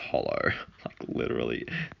of it is hollow. Like literally,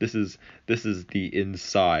 this is the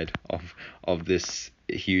inside of this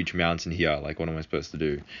huge mountain here. Like, what am I supposed to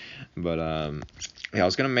do? But yeah, I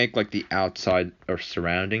was gonna make like the outside or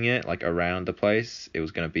surrounding it, like around the place. It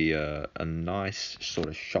was gonna be a nice sort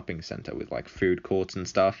of shopping center with like food courts and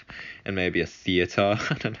stuff, and maybe a theater.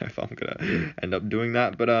 I don't know if I'm gonna end up doing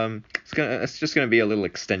that, but it's just gonna be a little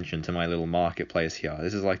extension to my little marketplace here.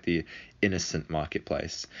 This is like the innocent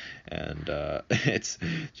marketplace, and it's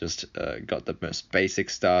just got the most basic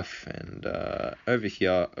stuff, and over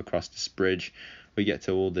here across this bridge we get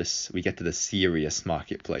to the serious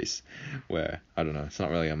marketplace, where I don't know, it's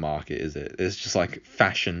not really a market, is it? It's just like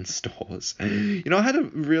fashion stores. You know, I had a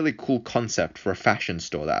really cool concept for a fashion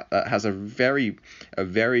store that has a very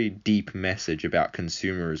deep message about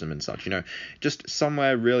consumerism and such. You know, just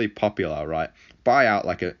somewhere really popular, right? Buy out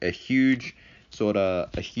like a huge this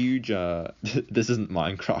isn't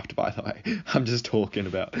Minecraft, by the way. I'm just talking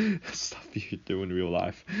about stuff you could do in real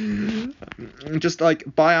life. Just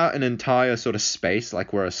like buy out an entire sort of space,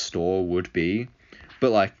 like where a store would be,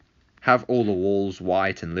 but like have all the walls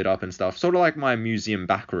white and lit up and stuff, sort of like my museum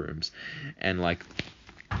back rooms, and like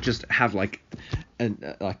just have like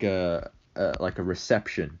a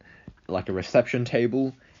reception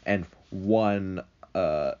table and one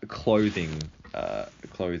clothing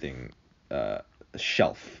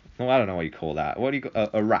shelf. Well, I don't know what you call that. What do you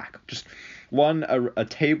a rack? Just a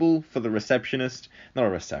table for the receptionist, not a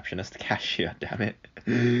receptionist, cashier. Damn it,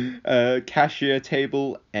 a cashier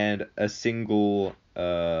table and a single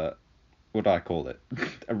what do I call it?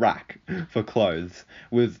 A rack for clothes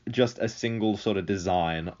with just a single sort of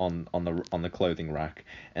design on the clothing rack,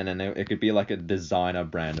 and then it could be like a designer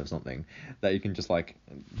brand or something that you can just like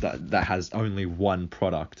that has only one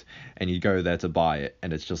product, and you go there to buy it,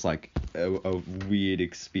 and it's just like a weird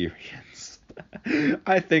experience.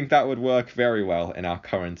 I think that would work very well in our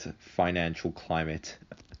current financial climate.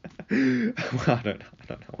 Well, I don't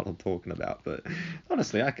know what I'm talking about, but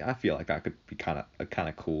honestly, I feel like that could be a kind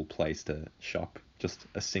of cool place to shop. Just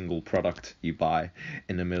a single product you buy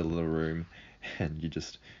in the middle of the room, and you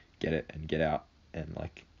just get it and get out, and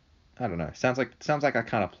like, I don't know. Sounds like a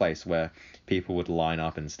kind of place where people would line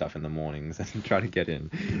up and stuff in the mornings and try to get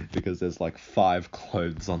in, because there's like 5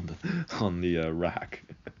 clothes on the rack.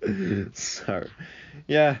 So,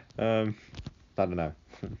 yeah, I don't know.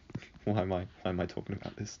 Why am I talking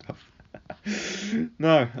about this stuff?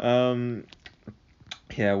 No,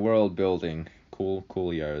 yeah, world building,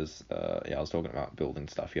 coolios. Yeah, I was talking about building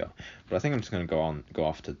stuff here, but I think I'm just gonna go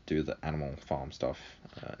off to do the animal farm stuff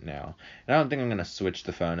now. And I don't think I'm gonna switch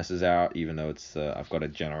the furnaces out, even though it's I've got a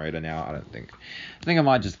generator now. I think I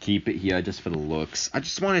might just keep it here just for the looks. I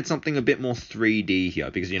just wanted something a bit more 3D here,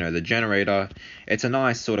 because you know the generator, it's a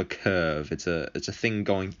nice sort of curve. It's a thing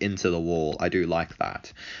going into the wall. I do like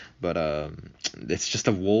that, but it's just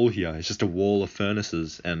a wall here. It's just a wall of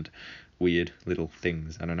furnaces and weird little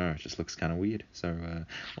things. I don't know, it just looks kind of weird. So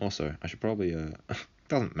also I should probably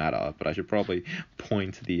doesn't matter, but I should probably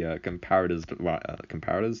point the comparators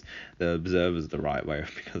the observers the right way,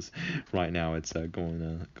 because right now it's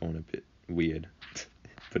going a bit weird.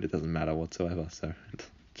 But it doesn't matter whatsoever, so it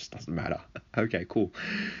just doesn't matter. Okay, cool.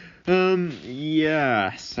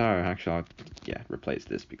 Yeah, so actually I'll replace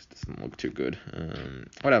this because it doesn't look too good.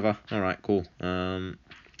 Whatever. Alright, cool.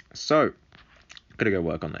 So gotta go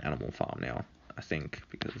work on the animal farm now, I think,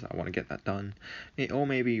 because I want to get that done. Or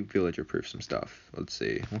maybe villager proof some stuff. Let's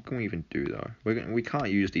see, what can we even do though? We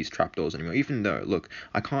can't use these trapdoors anymore, even though, look,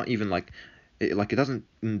 I can't even it doesn't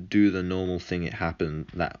do the normal thing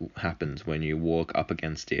that happens when you walk up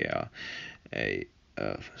against a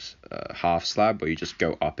half slab where you just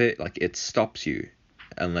go up it. Like, it stops you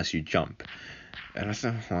unless you jump. And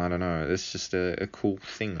I don't know, it's just a cool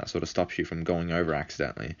thing that sort of stops you from going over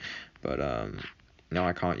accidentally. But now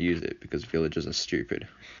I can't use it because villagers are stupid.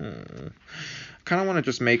 I kind of want to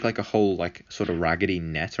just make like a whole like sort of raggedy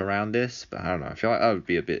net around this, but I don't know. I feel like that would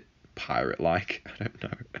be a bit pirate-like. I don't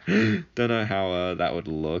know. Don't know how that would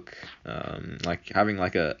look. Like having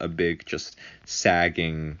like a big just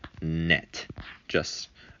sagging net just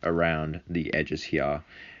around the edges here.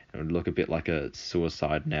 It would look a bit like a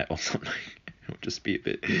suicide net or something. It would just be a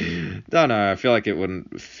bit... don't know, I feel like it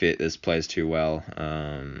wouldn't fit this place too well.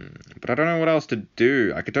 But I don't know what else to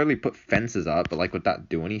do. I could totally put fences up, but like, would that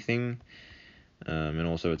do anything? And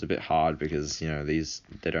also it's a bit hard because, you know,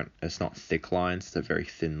 it's not thick lines, it's a very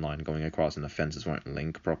thin line going across, and the fences won't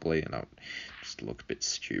link properly, and that would just look a bit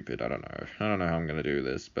stupid. I don't know how I'm gonna do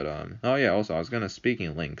this, but oh yeah, also I was gonna, speaking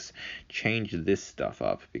of links, change this stuff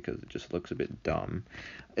up because it just looks a bit dumb.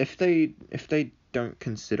 If they don't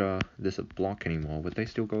consider this a block anymore, would they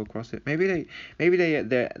still go across it? Maybe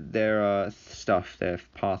their stuff, their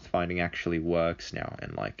pathfinding actually works now,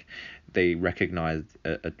 and like they recognize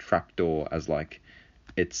a trapdoor as like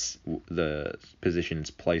it's the position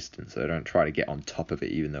it's placed in, so they don't try to get on top of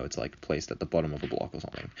it even though it's like placed at the bottom of a block or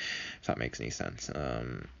something, if that makes any sense.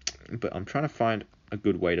 But I'm trying to find a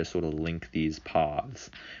good way to sort of link these paths.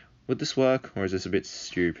 Would this work, or is this a bit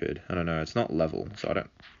stupid? I don't know. It's not level, so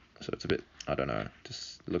it's a bit, I don't know,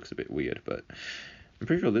 just looks a bit weird, but I'm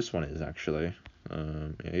pretty sure this one is actually. Yeah,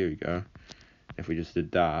 here we go. If we just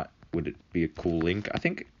did that, would it be a cool link? I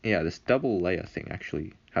think, yeah, this double layer thing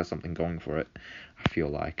actually has something going for it, I feel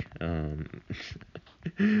like.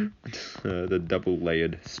 The double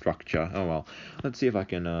layered structure. Oh well, let's see if I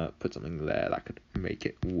can put something there that could make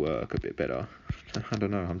it work a bit better. I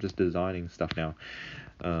don't know, I'm just designing stuff now.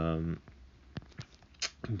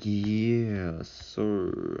 Yeah,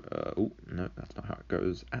 so oh no, that's not how it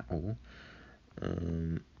goes at all.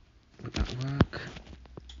 Would that work?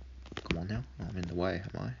 Come on now, I'm in the way,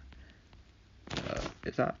 am I?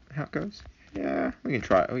 Is that how it goes? Yeah, we can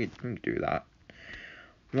try it. We can do that.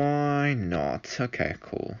 Why not? Okay,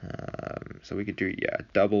 cool. So we could do, yeah, a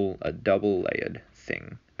double layered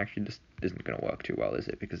thing. Actually, this isn't going to work too well, is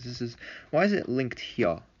it? Because this is... why is it linked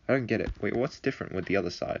here? I don't get it. Wait, what's different with the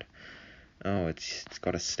other side? Oh, it's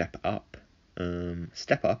got a step up.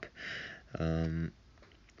 Step up. How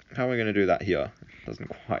are we going to do that here? Doesn't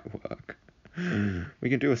quite work. We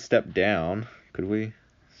can do a step down. Could we?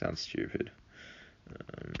 Sounds stupid.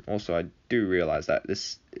 Also, I do realize that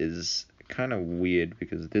this is kind of weird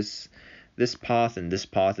because this path and this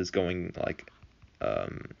path is going like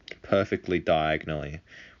perfectly diagonally,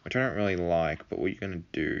 which I don't really like, but what are you gonna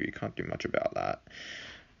do? You can't do much about that.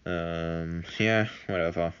 Yeah,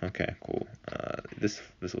 whatever. Okay, cool. This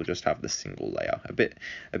will just have the single layer. A bit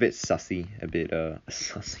sussy, a bit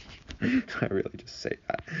sussy. I really just say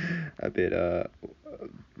that. A bit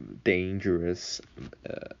dangerous,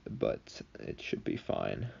 but it should be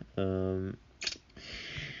fine.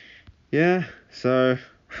 Yeah, so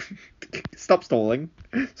stop stalling.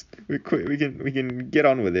 We can get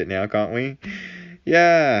on with it now, can't we?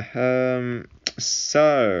 Yeah.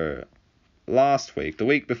 So last week, the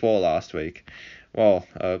week before last week, well,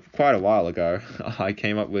 quite a while ago, I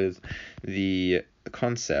came up with the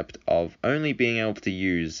concept of only being able to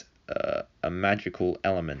use a magical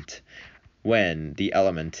element when the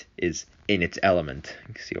element is in its element.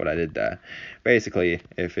 You can see what I did there. Basically,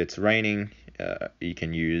 if it's raining, you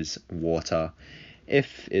can use water.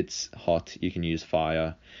 If it's hot, you can use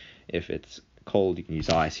fire. If it's cold, you can use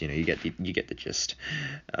ice. You know, you get the gist.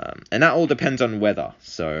 And that all depends on weather,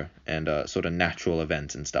 so, and sort of natural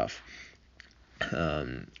events and stuff.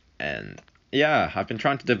 And yeah, I've been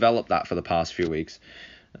trying to develop that for the past few weeks.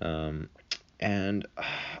 And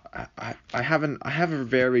I have a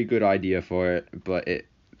very good idea for it, but it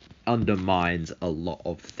undermines a lot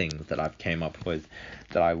of things that I've came up with,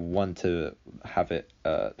 that I want to have it,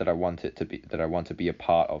 that I want to be a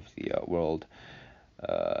part of the world.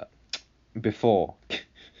 Before,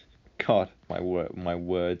 God, my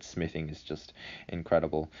wordsmithing is just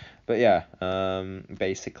incredible. But yeah,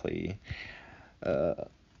 basically,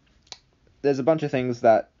 there's a bunch of things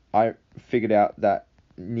that I figured out that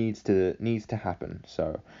needs to happen.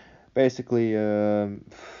 So basically,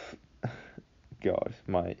 God,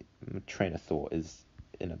 my train of thought is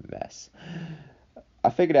in a mess. I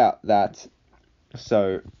figured out that,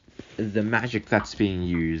 so the magic that's being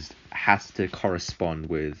used has to correspond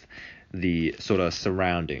with the sort of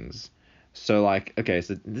surroundings. So like, okay,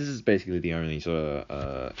 so this is basically the only sort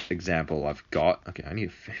of example I've got. Okay,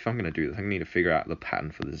 if I'm gonna do this, I need to figure out the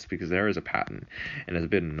pattern for this, because there is a pattern, and it's a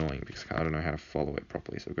bit annoying because I don't know how to follow it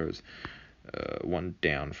properly. So it goes one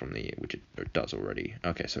down from which it does already.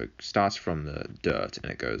 Okay, so it starts from the dirt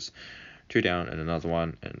and it goes 2 down and another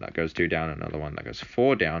one, and that goes 2 down and another one, that goes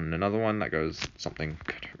 4 down and another one, that goes something.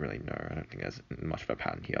 I don't really know. I don't think there's much of a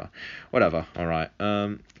pattern here. Whatever. All right.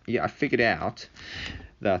 Yeah, I figured out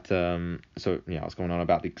that so yeah, I was going on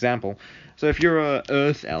about the example. So if you're a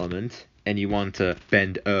earth element and you want to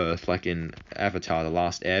bend earth, like in Avatar: The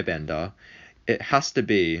Last Airbender, it has to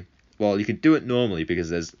be, well, you could do it normally because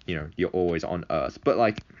there's, you're always on Earth, but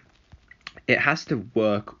like it has to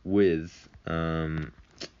work with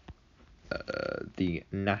the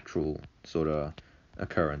natural sort of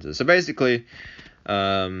occurrences. So basically,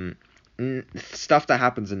 stuff that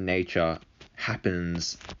happens in nature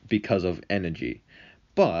happens because of energy,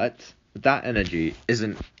 but that energy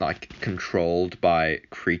isn't like controlled by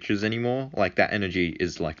creatures anymore. Like that energy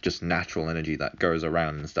is like just natural energy that goes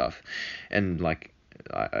around and stuff, and like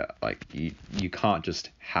you can't just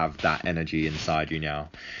have that energy inside you now,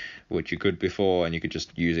 which you could before, and you could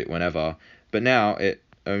just use it whenever. But now it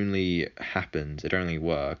only happens. It only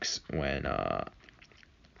works when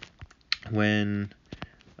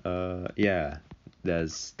yeah,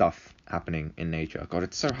 there's stuff happening in nature. God,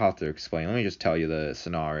 it's so hard to explain. Let me just tell you the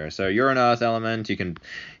scenario. So you're an earth element. You can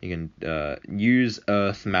use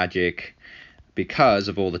earth magic because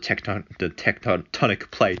of all the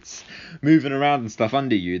tectonic plates moving around and stuff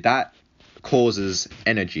under you. That causes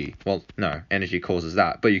energy. Well, no, energy causes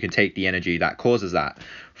that, but you can take the energy that causes that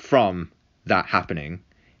from that happening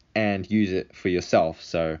and use it for yourself.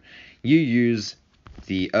 So you use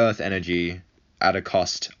the earth energy at a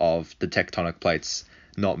cost of the tectonic plates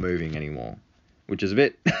not moving anymore, which is a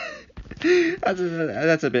bit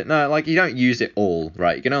that's a bit, no, like you don't use it all,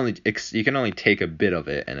 right? You can only take a bit of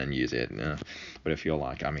it and then use it. But if you're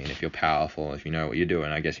like, if you're powerful, if you know what you're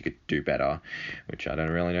doing, I guess you could do better, which I don't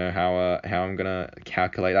really know how I'm gonna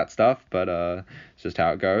calculate that stuff, but it's just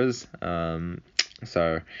how it goes.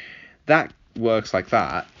 So that works like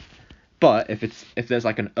that. But if there's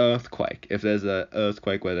like an earthquake, if there's an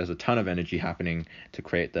earthquake where there's a ton of energy happening to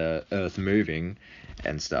create the earth moving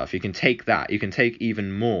and stuff, you can take that. You can take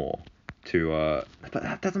even more to but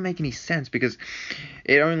that doesn't make any sense, because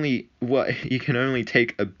you can only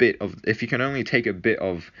take a bit of, if you can only take a bit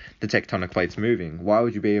of the tectonic plates moving, why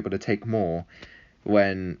would you be able to take more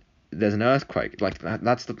when there's an earthquake? Like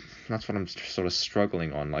that's what I'm sort of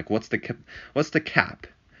struggling on. Like what's the cap?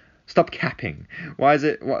 Stop capping. Why is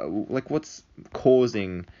it what's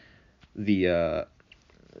causing the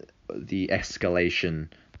escalation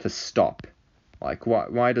to stop? Like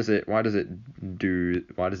why does it do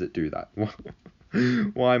that?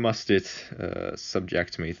 Why must it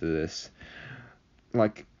subject me to this?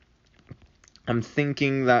 Like I'm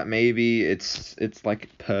thinking that maybe it's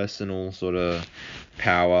like personal sort of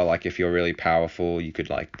power. Like if you're really powerful, you could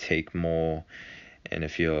like take more, and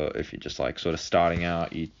if you're just like sort of starting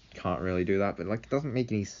out, you can't really do that. But like it doesn't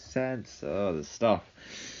make any sense. Oh, this stuff.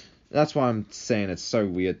 That's why I'm saying it's so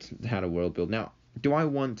weird how to world build. Now, do I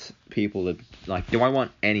want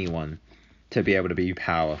anyone to be able to be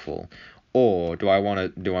powerful, or do I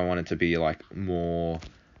want it to be like more?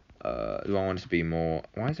 Do I want it to be more?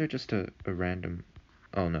 Why is there just a random?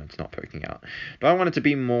 Oh no, it's not poking out. Do I want it to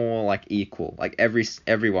be more like equal? Like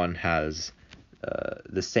everyone has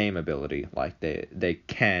the same ability. Like they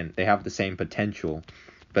have the same potential,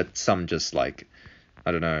 but some just like,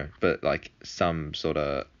 I don't know, but like some sort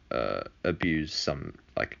of abuse, some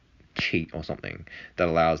like cheat or something that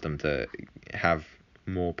allows them to have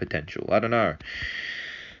more potential. I don't know.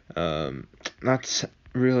 That's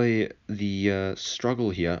really the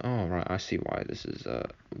struggle here. Oh right, I see why this is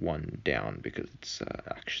one down, because it's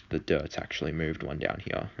actually the dirt's actually moved one down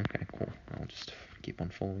here. Okay, cool. I'll just keep on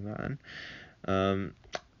following that in.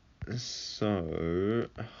 So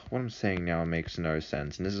what I'm saying now makes no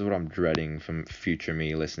sense, and this is what I'm dreading from future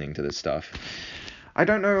me listening to this stuff. I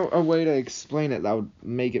don't know a way to explain it that would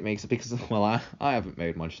make sense, because well, I haven't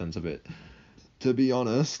made much sense of it, to be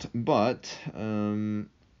honest. But I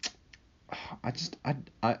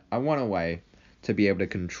want a way to be able to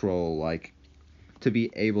control, like, to be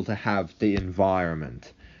able to have the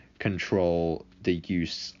environment control the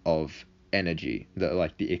use of energy,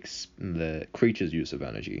 the creature's use of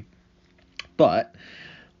energy. But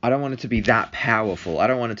I don't want it to be that powerful. I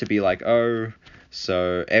don't want it to be like, oh,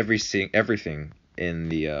 so everything in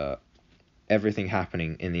the everything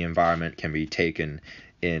happening in the environment can be taken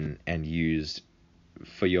in and used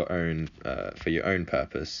for your own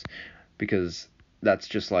purpose, because that's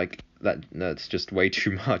just like that's just way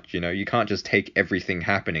too much. You can't just take everything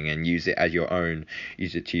happening and use it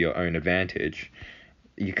to your own advantage.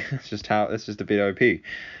 It's just a bit OP.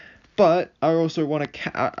 But I also want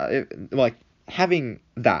to like having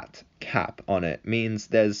that cap on it means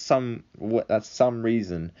that's some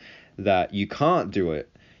reason that you can't do it.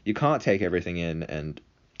 You can't take everything in and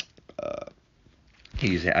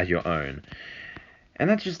use it as your own. And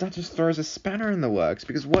that just throws a spanner in the works,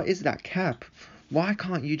 because what is that cap? Why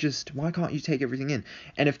can't you take everything in?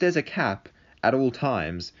 And if there's a cap at all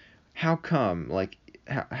times, how come, like,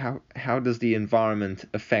 how does the environment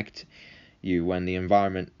affect you when the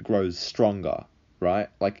environment grows stronger, right?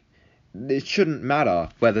 Like, it shouldn't matter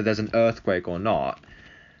whether there's an earthquake or not.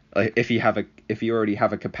 If you already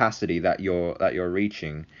have a capacity that you're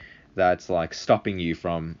reaching, that's like stopping you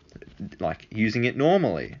from like using it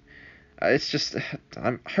normally. It's just,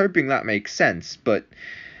 I'm hoping that makes sense, but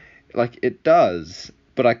like it does,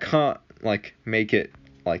 but I can't like make it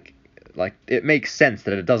like it makes sense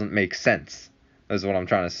that it doesn't make sense. Is what I'm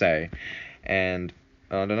trying to say, and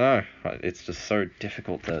I don't know. It's just so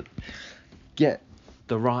difficult to get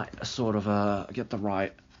the right sort of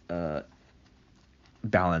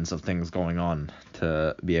balance of things going on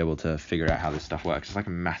to be able to figure out how this stuff works. It's like a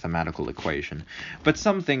mathematical equation. But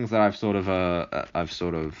some things that I've sort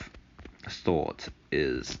of thought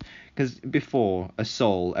is, because before, a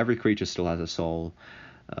soul, every creature still has a soul,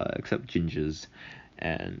 except gingers,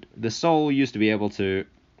 and the soul used to be able to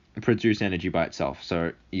produce energy by itself.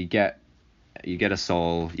 So you get a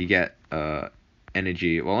soul, you get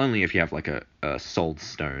energy. Well, only if you have like a soul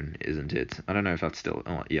stone, isn't it? I don't know if that's still.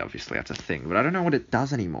 Oh, yeah, obviously that's a thing, but I don't know what it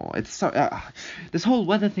does anymore. It's so this whole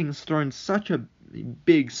weather thing's thrown such a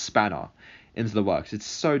big spanner into the works. It's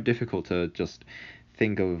so difficult to just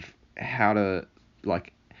think of how to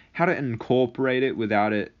incorporate it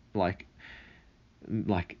without it like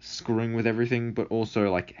screwing with everything, but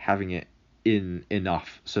also like having it in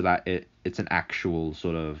enough so that it's an actual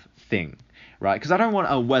sort of thing, right? Because I don't want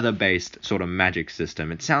a weather-based sort of magic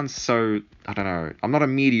system. It sounds so, I don't know, I'm not a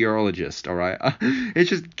meteorologist, all right? It's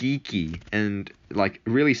just geeky and like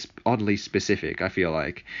really oddly specific, I feel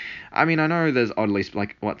like. I mean, I know there's oddly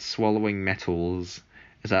like what, swallowing metals.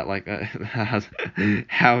 Is that like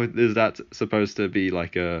how is that supposed to be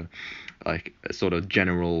like a sort of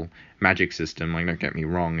general magic system? Like, don't get me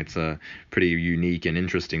wrong, it's a pretty unique and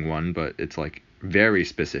interesting one, but it's like very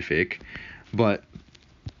specific. But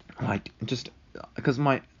like, just because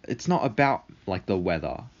it's not about like the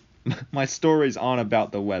weather. My stories aren't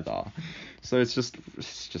about the weather, so it just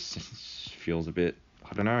feels a bit,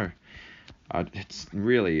 I don't know. It's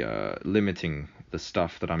really limiting the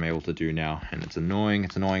stuff that I'm able to do now, and it's annoying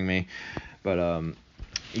me. But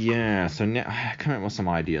yeah, so now I come up with some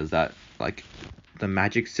ideas that like the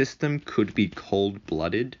magic system could be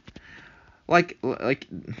cold-blooded. Like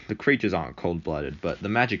the creatures aren't cold-blooded, but the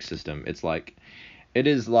magic system, it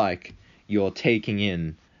is like you're taking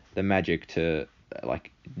in the magic to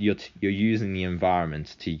like you're using the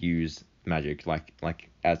environment to use magic, like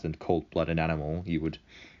as a cold-blooded animal you would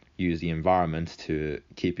use the environment to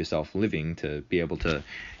keep yourself living, to be able to,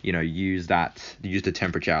 use the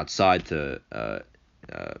temperature outside to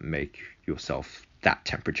make yourself that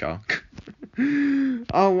temperature.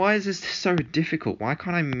 Oh, why is this so difficult? Why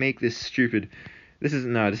can't I make this stupid? This is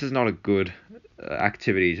not a good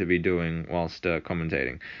activity to be doing whilst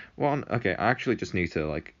commentating. Well, okay, I actually just need to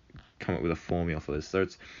like come up with a formula for this. So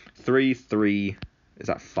it's 3, 3. Is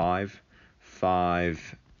that 5,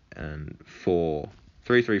 5, and 4.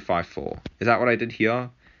 3, 3, 5, 4. Is that what I did here?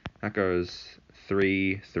 That goes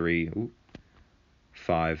 3, 3,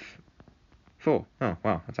 5, 4. Oh,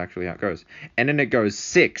 wow, that's actually how it goes. And then it goes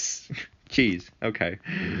 6. Jeez, okay.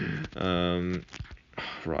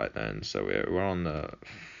 Right then, so we're on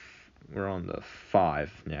the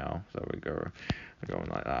 5 now. So we're going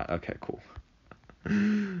like that. Okay, cool.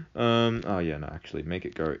 Oh yeah, no, actually, make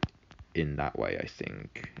it go in that way, I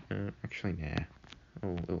think. Actually, nah.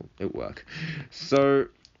 It'll work. So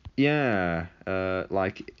yeah,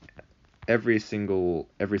 like every single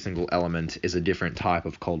element is a different type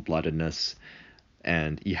of cold-bloodedness,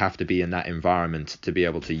 and you have to be in that environment to be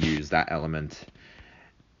able to use that element,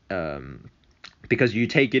 because you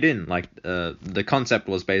take it in. Like the concept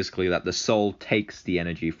was basically that the soul takes the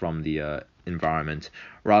energy from the environment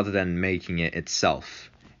rather than making it itself.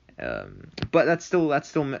 But that still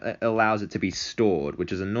allows it to be stored,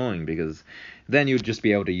 which is annoying because then you'd just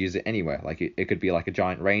be able to use it anywhere. Like it could be like a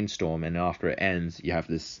giant rainstorm, and after it ends, you have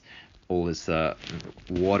all this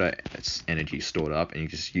water energy stored up, and you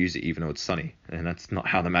just use it even though it's sunny. And that's not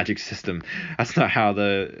how the magic system. That's not how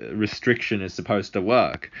the restriction is supposed to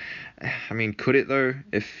work. I mean, could it though?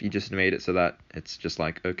 If you just made it so that it's just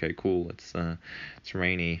like, okay, cool, it's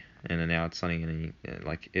rainy, and then now it's sunny, and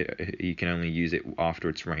you can only use it after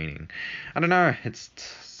it's raining. I don't know. It's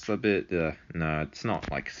a bit no, it's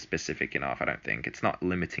not like specific enough. I don't think it's not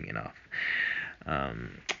limiting enough.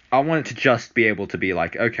 I want it to just be able to be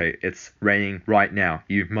like, okay, it's raining right now.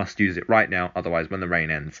 You must use it right now. Otherwise, when the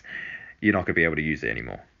rain ends, you're not going to be able to use it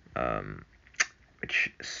anymore.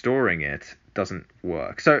 Which storing it doesn't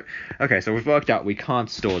work. So, okay, so we've worked out we can't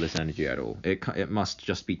store this energy at all. It must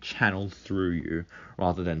just be channeled through you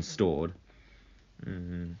rather than stored.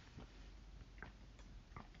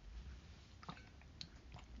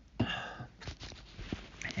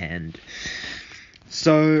 And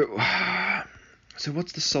so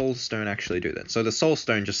what's the soul stone actually do then? So the soul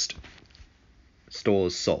stone just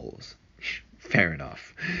stores souls. Fair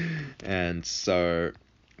enough. And so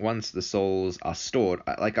once the souls are stored,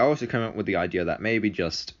 I also came up with the idea that maybe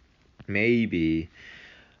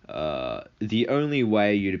the only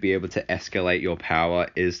way you'd be able to escalate your power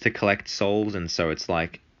is to collect souls, and so it's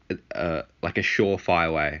like a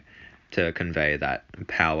surefire way to convey that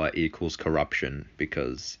power equals corruption,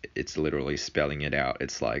 because it's literally spelling it out.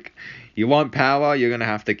 It's like, you want power, you're gonna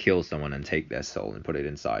have to kill someone and take their soul and put it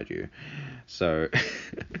inside you. So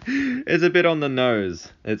it's a bit on the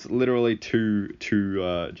nose. It's literally too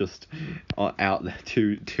just out there,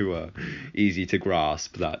 too easy to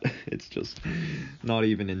grasp, that it's just not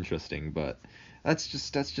even interesting. But that's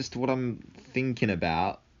just what I'm thinking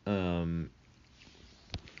about. But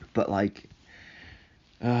like,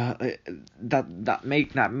 that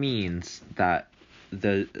means that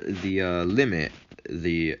the limit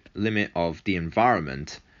of the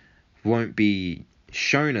environment won't be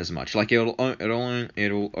shown as much. Like it'll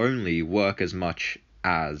only work as much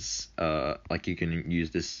as like you can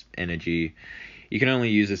use this energy. You can only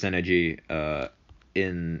use this energy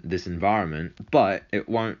in this environment, but it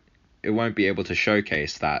won't be able to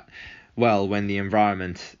showcase that. Well, when the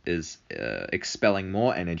environment is expelling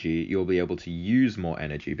more energy, you'll be able to use more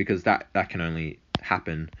energy, because that can only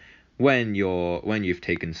happen when you've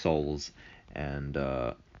taken souls and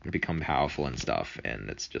become powerful and stuff. And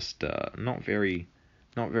it's just not very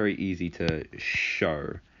easy to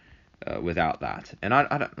show without that. And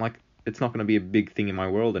I don't like, it's not going to be a big thing in my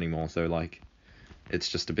world anymore. So like, it's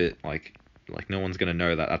just a bit like no one's going to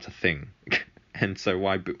know that that's a thing. And so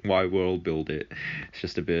why world build it? It's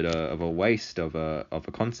just a bit of a waste of a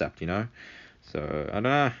concept, you know. So I don't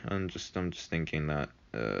know. I'm just thinking that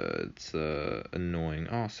it's annoying.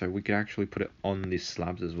 Oh, so we could actually put it on these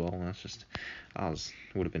slabs as well. Would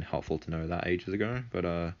have been helpful to know that ages ago. But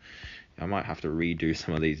I might have to redo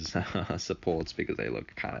some of these supports because they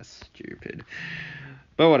look kind of stupid.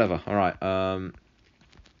 But whatever. All right.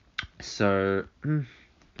 So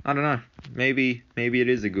I don't know. Maybe it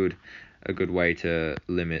is a good way to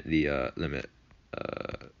limit the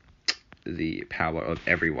power of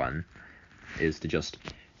everyone, is to just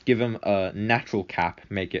give them a natural cap,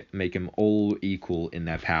 make them all equal in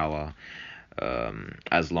their power,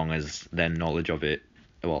 as long as their knowledge of it,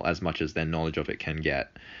 well, as much as their knowledge of it can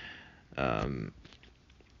get,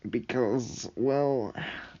 because, well,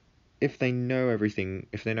 if they know everything,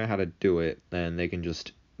 if they know how to do it, then they can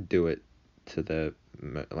just do it to the,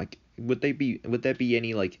 like, would there be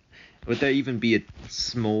any, like, would there even be a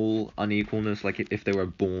small unequalness, like if they were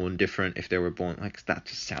born different, if they were born, like, that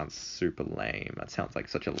just sounds super lame. That sounds like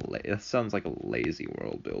that sounds like a lazy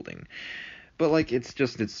world building. But like, it's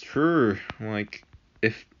true. Like,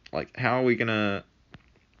 how are we gonna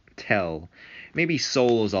tell? Maybe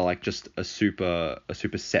souls are like just a super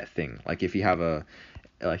set thing. Like if you have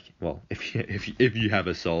if you have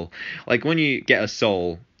a soul, like when you get a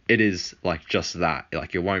soul, it is like just that.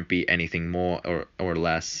 Like it won't be anything more or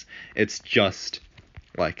less. It's just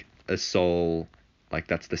like a soul, like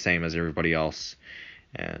that's the same as everybody else.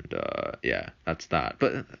 And yeah, that's that.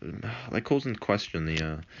 But that calls into question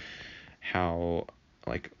the how,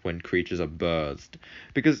 like, when creatures are birthed,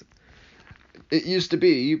 because it used to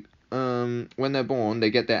be when they're born,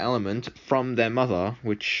 they get their element from their mother,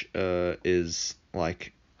 which is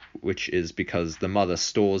because the mother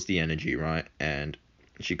stores the energy, right? And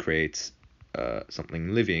she creates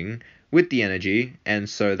something living with the energy, and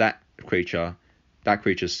so that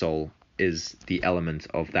creature's soul is the element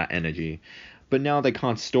of that energy. But now they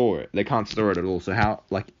can't store it. They can't store it at all. So how,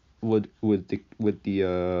 like, would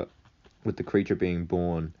the creature being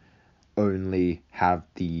born only have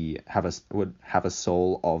a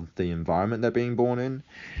soul of the environment they're being born in?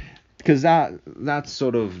 Because that's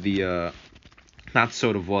sort of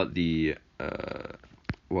what the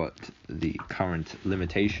current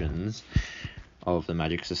limitations of the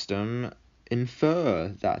magic system infer,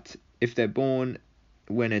 that if they're born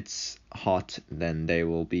when it's hot, then they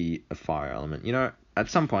will be a fire element. You know, at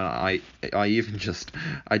some point I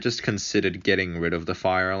just considered getting rid of the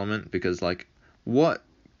fire element, because like, what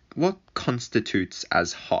constitutes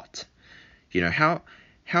as hot? You know,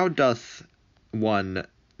 how doth one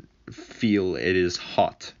feel it is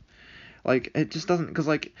hot? Like, it just doesn't, because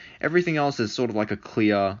like everything else is sort of like a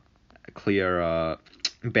clear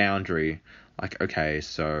boundary. Like, okay,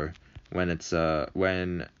 so when it's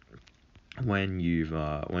when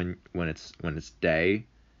it's day,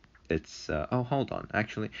 it's oh, hold on,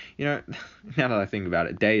 actually, you know, now that I think about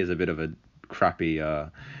it, day is a bit of a crappy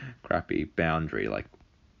boundary. Like,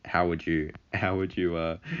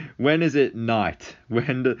 when is it night?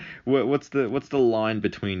 What's the line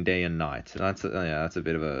between day and night? That's a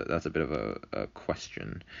bit of a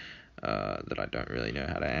question that I don't really know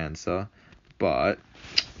how to answer. But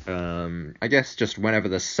I guess just whenever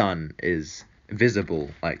the sun is visible,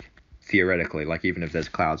 like theoretically, like even if there's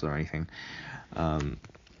clouds or anything,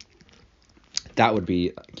 that would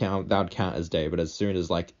count as day. But as soon as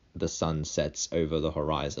like the sun sets over the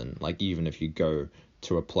horizon, like even if you go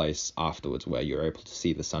to a place afterwards where you're able to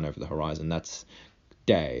see the sun over the horizon, that's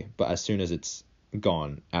day. But as soon as it's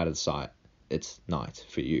gone out of sight, it's night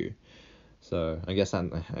for you. So I guess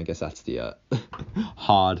that's the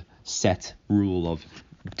hard set rule of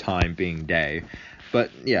time being day. But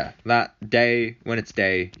yeah, that day, when it's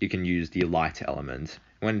day, you can use the light element.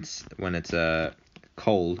 When it's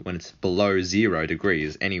cold, when it's below 0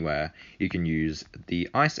 degrees anywhere, you can use the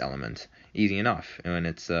ice element. Easy enough. And when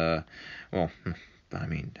it's I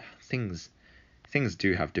mean, things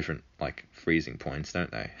do have different like freezing points, don't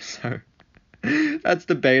they? So that's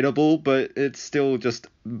debatable, but it's still just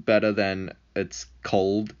better than it's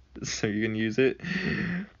cold, so you can use it.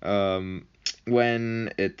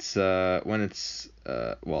 When it's you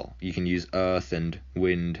can use earth and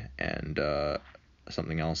wind and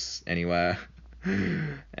something else anywhere.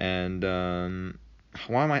 And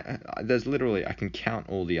why am I? There's literally, I can count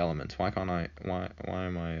all the elements. Why can't I? Why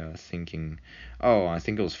am I thinking? Oh, I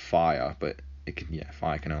think it was fire, but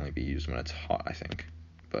fire can only be used when it's hot, I think.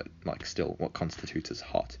 But like still, what constitutes as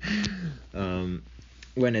hot?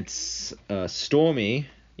 When it's stormy,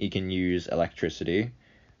 you can use electricity.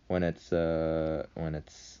 When it's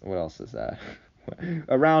what else is there?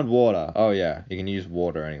 Around water. Oh yeah, you can use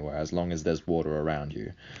water anywhere as long as there's water around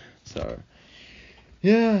you. So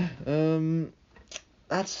yeah,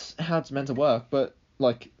 that's how it's meant to work. But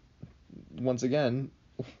like, once again,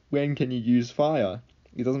 when can you use fire?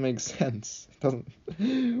 It doesn't make sense. It doesn't.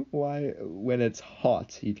 Why, when it's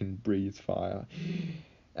hot, you can breathe fire?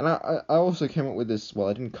 And I also came up with this. Well,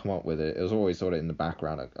 I didn't come up with it. It was always sort of in the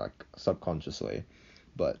background, like subconsciously.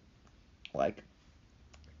 But like,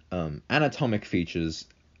 anatomic features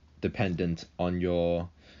dependent on your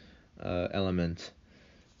element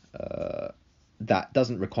that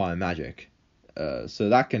doesn't require magic. So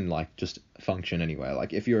that can like just function anywhere.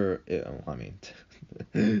 Like if you're, I mean,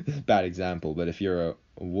 bad example, but if you're a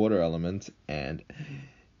water element and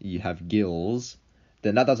you have gills,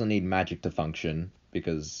 then that doesn't need magic to function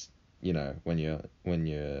because, you know, when you're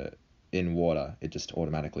in water, it just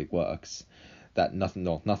automatically works. That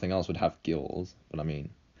nothing else would have gills. But I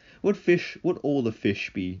mean, would all the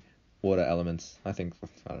fish be water elements? I don't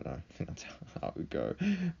know. I think that's how it would go.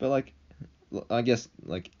 But like, I guess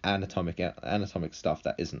like anatomic stuff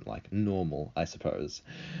that isn't like normal, I suppose,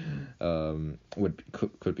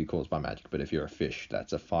 could be caused by magic. But if you're a fish,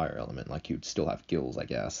 that's a fire element. Like you'd still have gills, I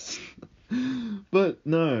guess. But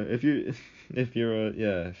no, if you're a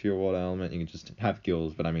water element, you can just have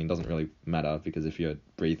gills. But I mean, it doesn't really matter because if you're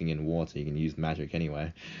breathing in water, you can use magic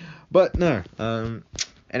anyway. But no,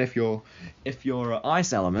 and if you're an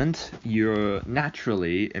ice element, you're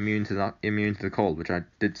naturally immune to the cold, which I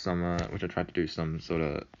tried to do some sort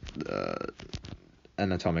of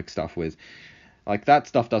anatomic stuff with. Like that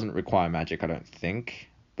stuff doesn't require magic, I don't think.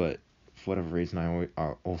 But for whatever reason,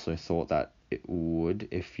 I also thought that it would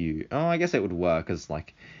I guess it would work as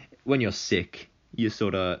like when you're sick, you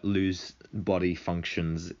sort of lose body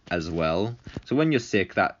functions as well. So when you're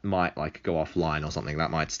sick, that might like go offline or something.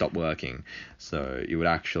 That might stop working. So you would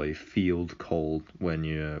actually feel cold when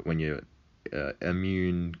you're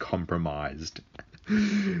immune compromised.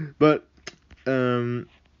 But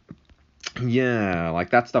yeah, like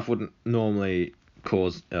that stuff wouldn't normally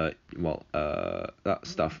cause that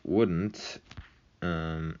stuff wouldn't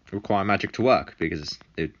require magic to work because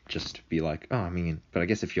it'd just be like, oh, I mean, but I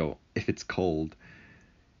guess if it's cold,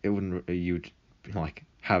 you'd like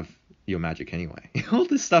have your magic anyway. All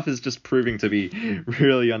this stuff is just proving to be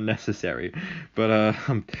really unnecessary, but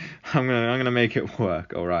I'm gonna make it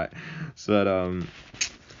work. All right, so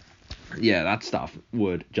yeah, that stuff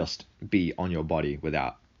would just be on your body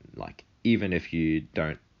without like, even if you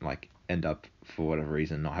don't like end up for whatever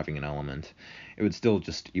reason not having an element, you would still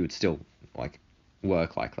like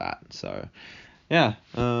work like that. So yeah,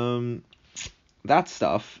 that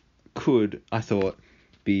stuff could, I thought,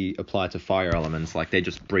 be applied to fire elements, like they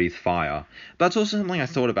just breathe fire. But that's also something I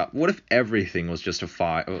thought about. What if everything was just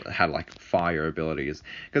had like fire abilities?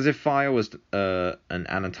 Because if fire was an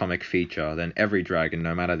anatomic feature, then every dragon,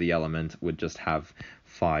 no matter the element, would just have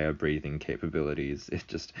fire breathing capabilities.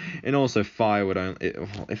 And also fire would only,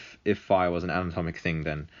 if fire was an anatomic thing,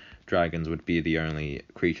 then dragons would be the only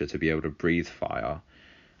creature to be able to breathe fire.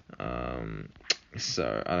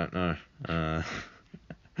 So I don't know.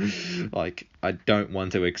 Like, I don't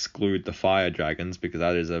want to exclude the fire dragons because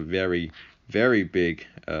that is a very, very big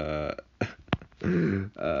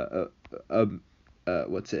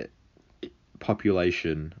what's it,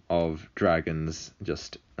 population of dragons,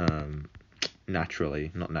 just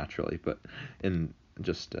naturally, not naturally, but in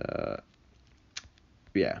just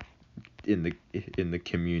yeah, in the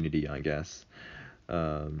community, I guess.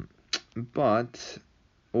 But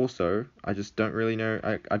also, I just don't really know.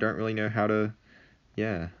 I don't really know how to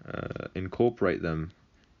incorporate them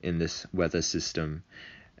in this weather system.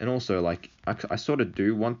 And also, like, I sort of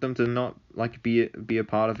do want them to not, like, be a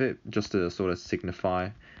part of it, just to sort of signify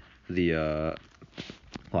the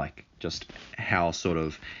like, just how sort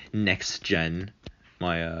of next gen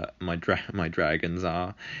my dragons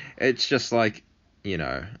are. It's just like, hold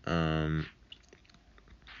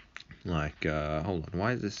on,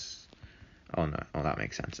 why is this? Oh no, oh, that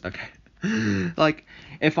makes sense. Okay. Like,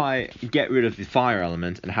 if I get rid of the fire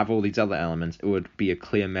element and have all these other elements, it would be a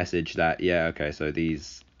clear message that, yeah, okay, so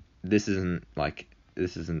this isn't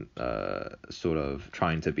sort of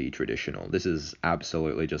trying to be traditional. This is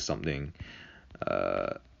absolutely just something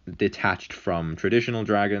detached from traditional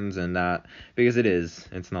dragons, and that, because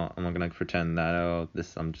it's not, I'm not gonna pretend that,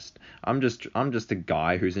 I'm just a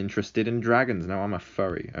guy who's interested in dragons. No, I'm a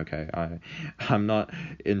furry. Okay, I'm not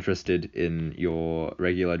interested in your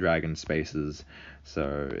regular dragon spaces.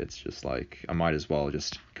 So it's just like, I might as well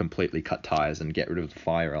just completely cut ties and get rid of the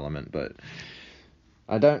fire element. But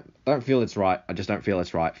I don't feel it's right. I just don't feel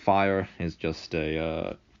it's right. Fire is just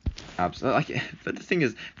a absolutely, like, but the thing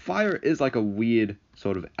is, fire is like a weird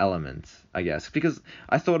sort of element, I guess, because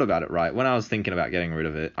I thought about it, right, when I was thinking about getting rid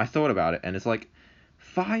of it. I thought about it, and it's like,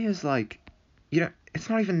 fire's like, it's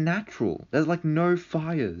not even natural. There's like no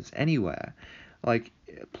fires anywhere. Like,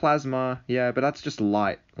 plasma, yeah, but that's just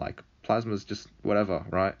light. Like, plasma's just whatever,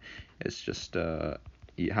 right? It's just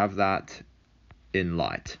you have that in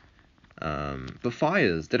light. But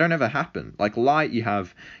fires, they don't ever happen. Like, light, you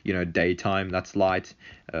have, daytime, that's light.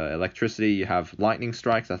 Electricity, you have lightning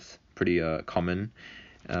strikes, that's pretty common.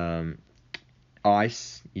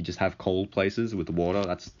 Ice, you just have cold places with water,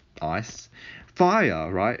 that's ice.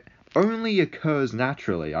 Fire, right, only occurs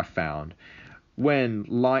naturally, I found, when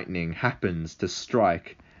lightning happens to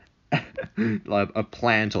strike like a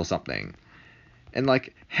plant or something. And,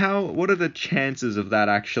 like, what are the chances of that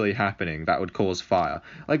actually happening that would cause fire?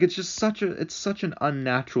 Like, it's just such an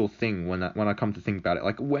unnatural thing when I come to think about it.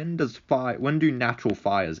 Like, when do natural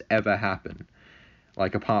fires ever happen?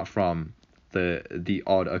 Like, apart from the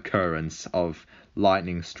odd occurrence of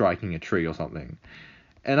lightning striking a tree or something.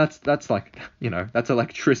 And that's like, that's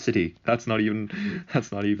electricity. That's not even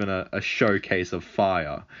a showcase of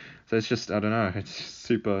fire. So it's just, I don't know, it's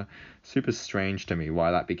super, super strange to me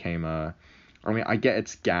why that became I mean, I get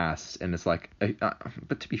it's gas, and it's like,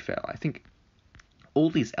 but to be fair, I think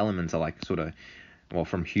all these elements are like sort of, well,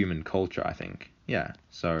 from human culture, I think. Yeah.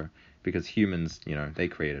 So, because humans, they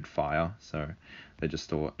created fire, so they just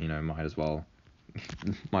thought, might as well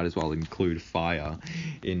include fire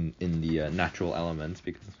in the natural elements,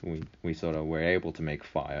 because we sort of were able to make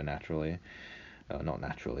fire naturally. Not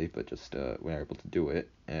naturally, but just we're able to do it,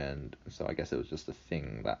 and so I guess it was just a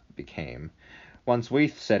thing that became once we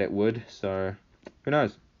said it would. So who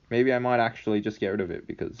knows? Maybe I might actually just get rid of it,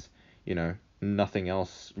 because nothing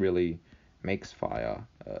else really makes fire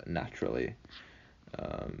naturally.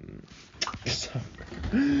 So,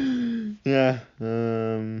 yeah.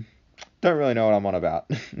 Don't really know what I'm on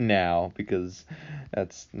about now, because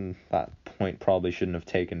that point probably shouldn't have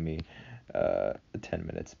taken me 10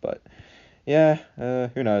 minutes, but yeah,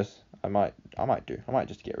 who knows? I might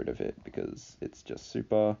just get rid of it, because it's just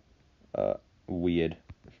super weird.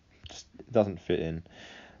 Just, it doesn't fit in.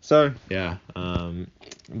 So yeah,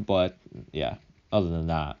 but yeah, other than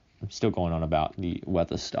that, I'm still going on about the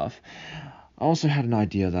weather stuff. I also had an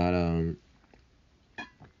idea that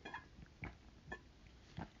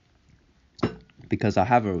because I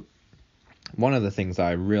have one of the things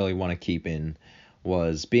I really want to keep in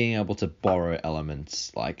was being able to borrow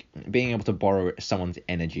elements, like being able to borrow someone's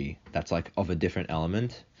energy that's like of a different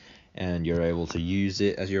element, and you're able to use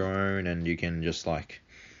it as your own, and you can just like,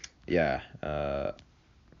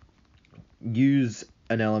 use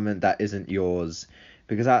an element that isn't yours,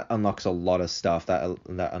 because that unlocks a lot of stuff. That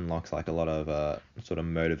unlocks like a lot of sort of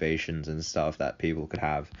motivations and stuff that people could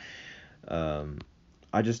have. I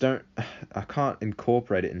can't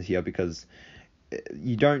incorporate it into here, because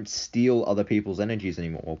you don't steal other people's energies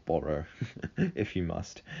anymore, or borrow, if you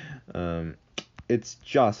must. It's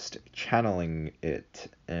just channeling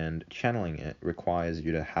it, and channeling it requires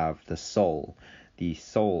you to have the soul, the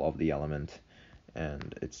soul of the element,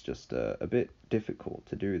 and it's just a bit difficult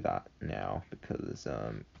to do that now because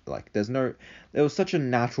like there was such a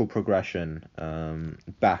natural progression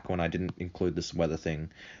back when I didn't include this weather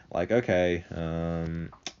thing. Like, okay,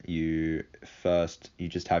 you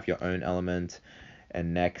just have your own element,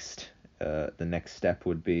 and the next step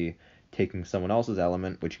would be taking someone else's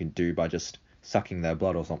element, which you can do by just sucking their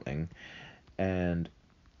blood or something, and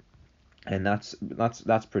that's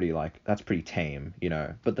pretty tame, you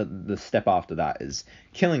know. But the step after that is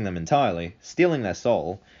killing them entirely, stealing their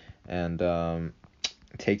soul, and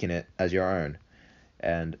taking it as your own.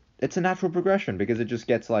 And it's a natural progression because it just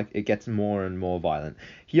gets more and more violent.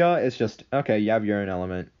 Here it's just, okay, you have your own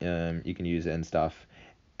element, you can use it and stuff,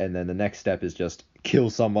 and then the next step is just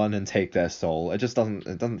kill someone and take their soul. It just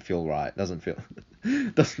doesn't feel right. Doesn't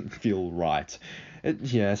feel right.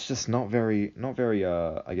 It's just not very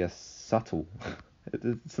I guess subtle.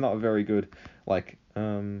 It's not very good, like,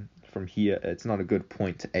 from here, it's not a good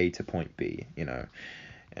point to A to point B, you know.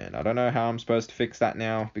 And I don't know how I'm supposed to fix that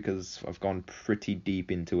now because I've gone pretty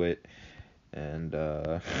deep into it, and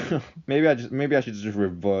maybe I should just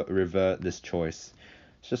revert this choice.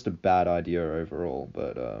 It's just a bad idea overall,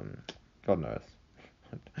 but God knows.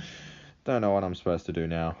 Don't know what I'm supposed to do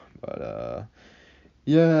now, but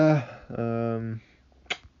yeah,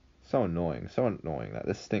 so annoying that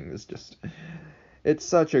this thing is just, it's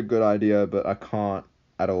such a good idea, but I can't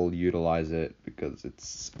at all utilize it because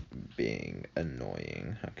it's being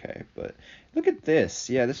annoying. Okay, but look at this.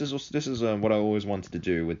 Yeah, this is what I always wanted to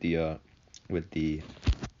do with the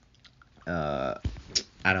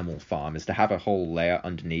animal farm, is to have a whole layer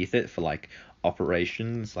underneath it for like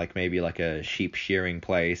operations, like maybe like a sheep shearing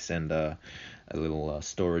place and a little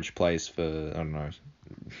storage place for, I don't know,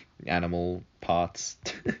 animal parts.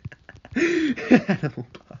 Animal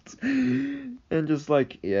parts. And just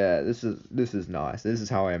like, yeah, this is nice. This is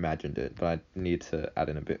how I imagined it, but I need to add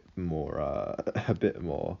in a bit more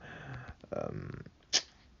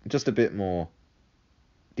just a bit more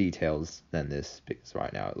details than this, because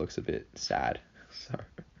right now it looks a bit sad. So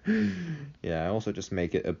yeah, I also just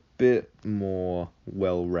make it a bit more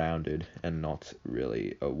well-rounded and not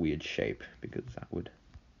really a weird shape, because that would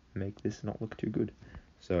make this not look too good.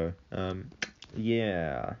 So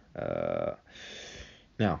yeah,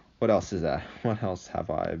 now what else is there? What else have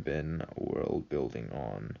I been world building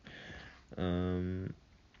on?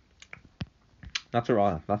 That's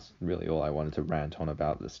alright. That's really all I wanted to rant on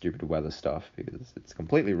about the stupid weather stuff, because it's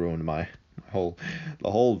completely ruined the whole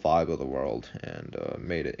vibe of the world, and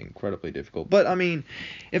made it incredibly difficult. But I mean,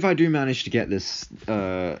 if I do manage to get this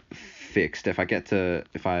fixed, if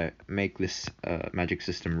I make this magic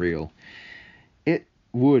system real, it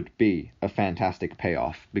would be a fantastic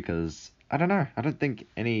payoff, because I don't know, I don't think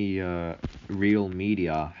any real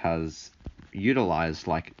media has utilized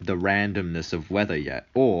like the randomness of weather yet,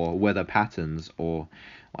 or weather patterns, or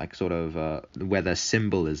like sort of weather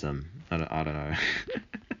symbolism. I don't know.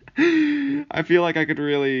 I feel like I could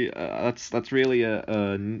really that's really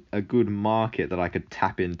a good market that I could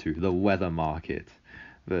tap into, the weather market,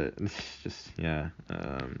 but it's just, yeah,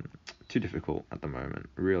 too difficult at the moment.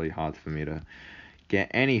 Really hard for me to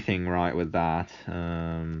get anything right with that.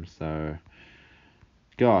 So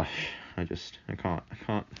gosh, I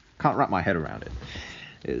can't wrap my head around it.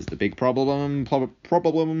 Is the big problem.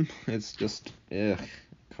 It's just,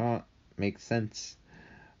 can't make sense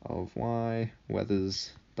of why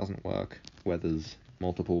weathers doesn't work.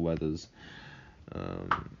 Multiple weathers.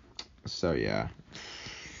 So yeah.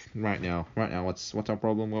 Right now, what's our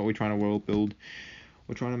problem? What are we trying to world build?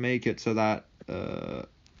 We're trying to make it so that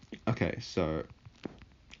okay, so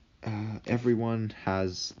everyone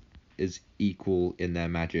is equal in their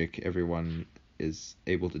magic. Everyone is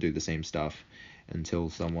able to do the same stuff until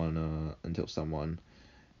someone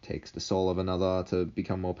takes the soul of another to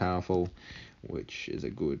become more powerful, which is a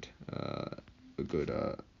good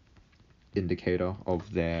indicator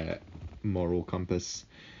of their moral compass.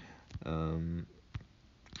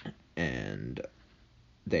 And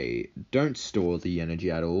they don't store the energy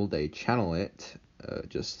at all. They channel it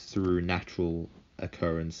just through natural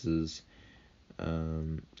occurrences,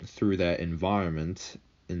 through their environment,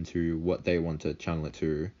 into what they want to channel it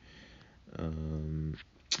to,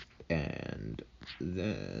 and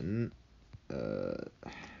then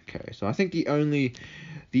okay, so I think the only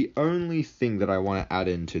thing that I want to add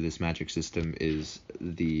into this magic system is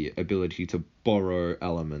the ability to borrow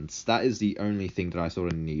elements. That is the only thing that I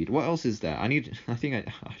sort of need. What else is there? I think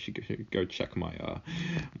I should go check my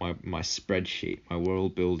spreadsheet, my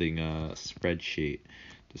world building spreadsheet,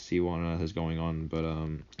 to see what on earth is going on. But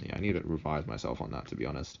yeah, I need to revise myself on that, to be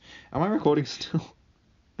honest. Am I recording still?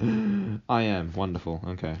 I am wonderful.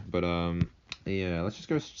 Okay, but yeah, let's just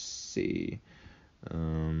go see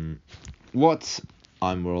what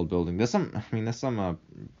I'm world building. There's some, I mean, there's some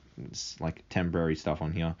like temporary stuff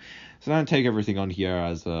on here, so don't take everything on here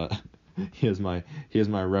as here's my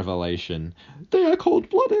revelation. They are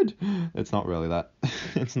cold-blooded. It's not really that.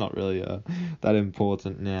 It's not really that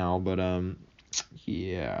important now, but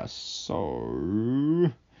yeah.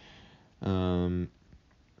 So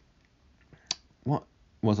what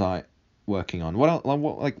was I working on?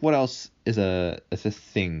 What else is a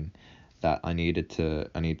thing that I need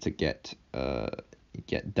to get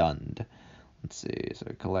done? Let's see. So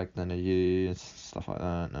collect energy, stuff like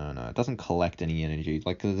that. No, it doesn't collect any energy.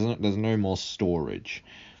 Like there's no more storage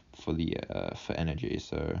for the for energy.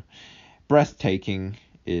 So breathtaking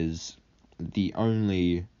is the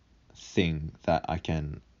only thing that I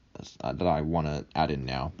want to add in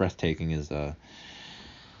now. Breathtaking is a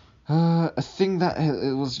thing that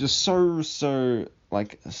it was just so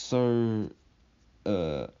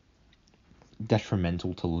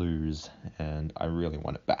detrimental to lose, and I really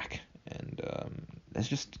want it back. And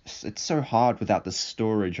it's so hard without the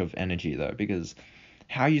storage of energy though, because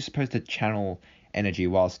how are you supposed to channel energy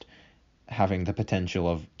whilst having the potential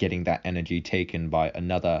of getting that energy taken by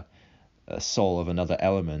another soul of another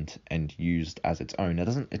element and used as its own?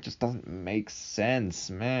 It just doesn't make sense,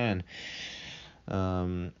 man.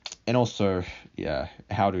 And also, yeah,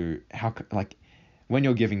 like when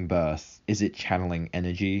you're giving birth, is it channeling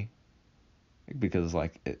energy? Because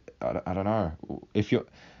like I don't know, if you're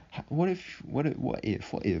what if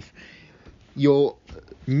your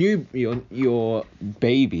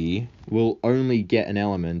baby will only get an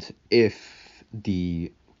element if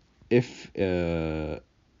the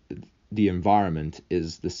environment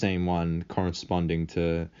is the same one corresponding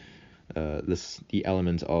to the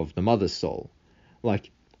element of the mother's soul.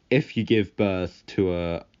 Like if you give birth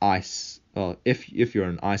to if you're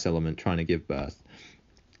an ice element trying to give birth,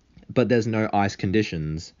 but there's no ice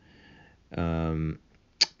conditions,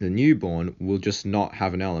 the newborn will just not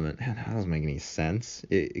have an element. That doesn't make any sense.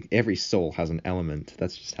 Every soul has an element.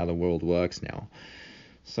 That's just how the world works now.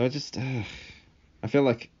 So I feel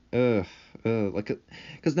like because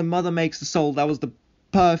the mother makes the soul. That was the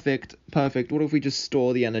perfect. What if we just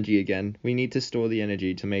store the energy again? We need to store the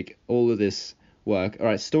energy to make all of this work. All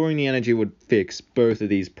right, storing the energy would fix both of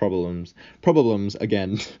these problems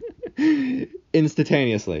again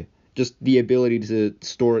instantaneously. Just the ability to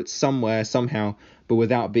store it somewhere, somehow, but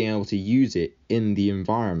without being able to use it in the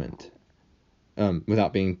environment.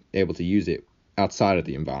 Without being able to use it outside of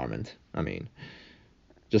the environment. I mean,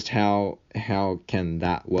 just how can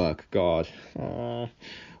that work? God. Well,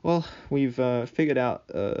 we've figured out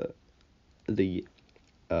the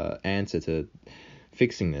answer to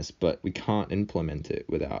fixing this, but we can't implement it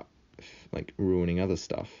without like ruining other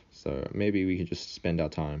stuff. So maybe we could just spend our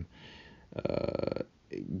time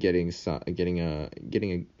getting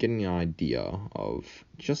an idea of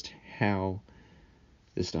just how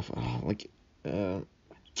this stuff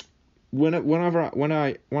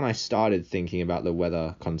when I started thinking about the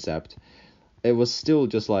weather concept, it was still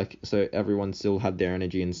just like, so everyone still had their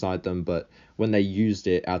energy inside them, but when they used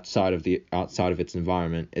it outside of its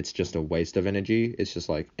environment, it's just a waste of energy. It's just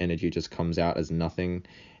like energy just comes out as nothing,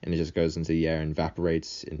 and it just goes into the air and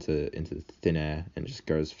evaporates into thin air and just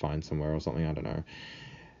goes find somewhere or something. I don't know.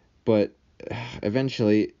 But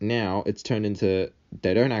eventually now it's turned into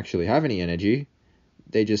they don't actually have any energy.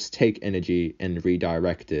 They just take energy and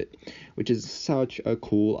redirect it, which is such a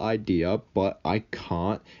cool idea, but I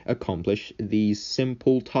can't accomplish these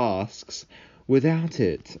simple tasks without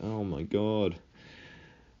it. Oh my god.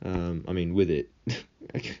 I mean, with it.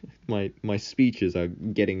 my speeches are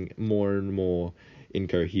getting more and more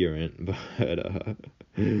incoherent, but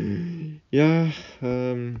yeah,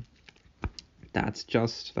 that's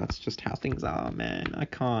just how things are, man. I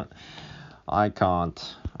can't.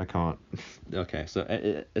 Okay, so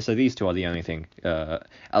these two are the only thing.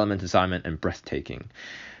 Element assignment and breathtaking.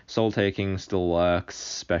 Soul taking still works.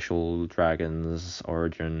 Special dragons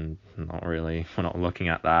origin, not really. We're not looking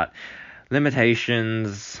at that.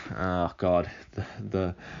 Limitations. Oh god,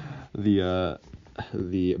 the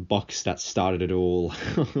box that started it all.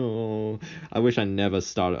 I wish I never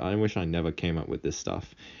came up with this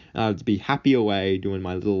stuff. I'd be happy away doing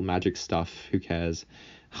my little magic stuff. Who cares?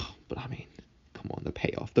 But I mean, come on, the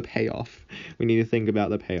payoff. We need to think about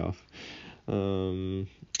the payoff.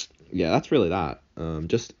 Yeah, that's really that.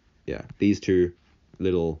 These two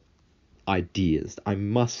little ideas I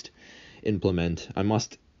must implement. I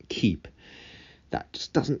must keep. That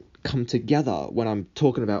just doesn't come together when I'm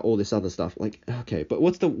talking about all this other stuff. Like, okay, but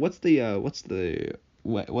what's the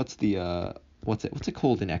what's it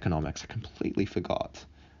called in economics? I completely forgot.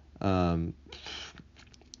 What's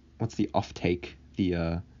the offtake?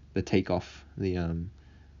 The takeoff?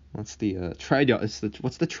 What's the trade-off?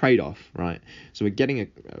 What's the trade-off, right? So we're getting a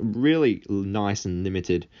really nice and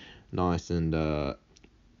limited, nice and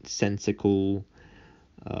sensical,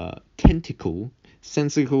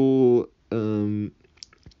 sensical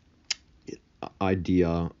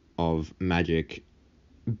idea of magic,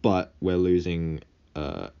 but we're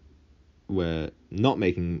not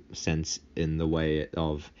making sense in the way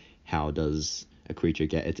of how does a creature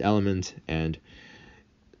get its element, and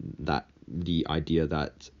that the idea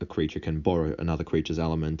that a creature can borrow another creature's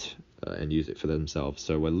element and use it for themselves.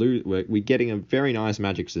 So we're getting a very nice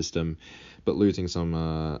magic system, but losing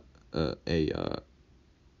some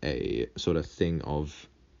a sort of thing of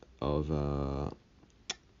a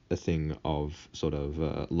thing of sort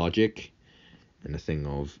of logic, and a thing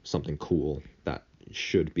of something cool that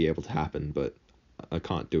should be able to happen, but I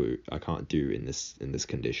can't do in this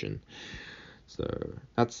condition. So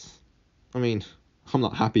that's, I mean, I'm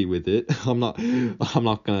not happy with it. I'm not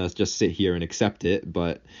gonna just sit here and accept it,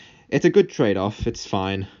 but it's a good trade-off. It's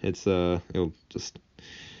fine. It'll just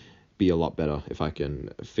be a lot better if I can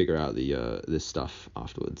figure out this stuff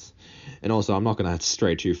afterwards. And also, I'm not gonna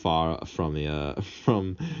stray too far from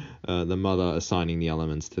the mother assigning the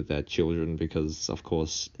elements to their children, because of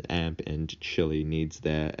course Amp and Chili needs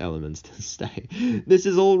their elements to stay. This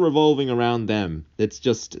is all revolving around them. It's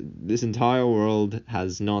just, this entire world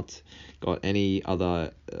has not got any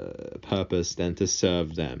other purpose than to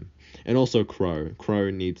serve them. And also Crow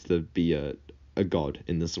needs to be a god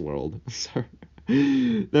in this world. So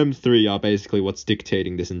them three are basically what's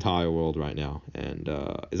dictating this entire world right now. And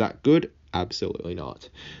is that good? Absolutely not.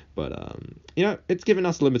 But it's given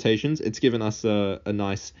us limitations. It's given us a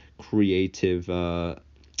nice creative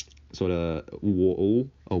sort of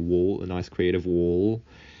a nice creative wall.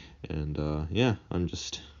 And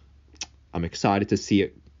I'm excited to see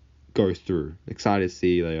it go through. Excited to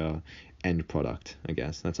see the end product, I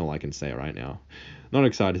guess. That's all I can say right now. Not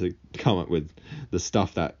excited to come up with the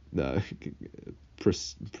stuff that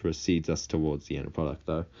precedes us towards the end product,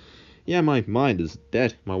 though. Yeah, my mind is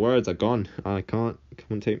dead. My words are gone. I can't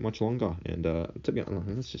commentate much longer. And to be honest,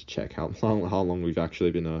 let's just check how long we've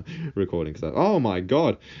actually been recording. Cause oh my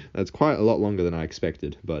god, that's quite a lot longer than I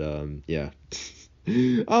expected. But yeah.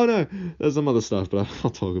 Oh no, there's some other stuff, but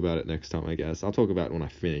I'll talk about it next time, I guess. I'll talk about it when I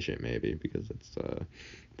finish it, maybe, because it's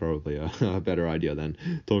probably a better idea than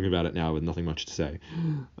talking about it now with nothing much to say.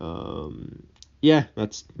 Yeah,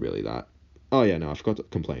 that's really that. Oh yeah, no, I forgot to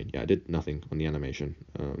complain. Yeah, I did nothing on the animation.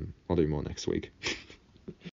 I'll do more next week.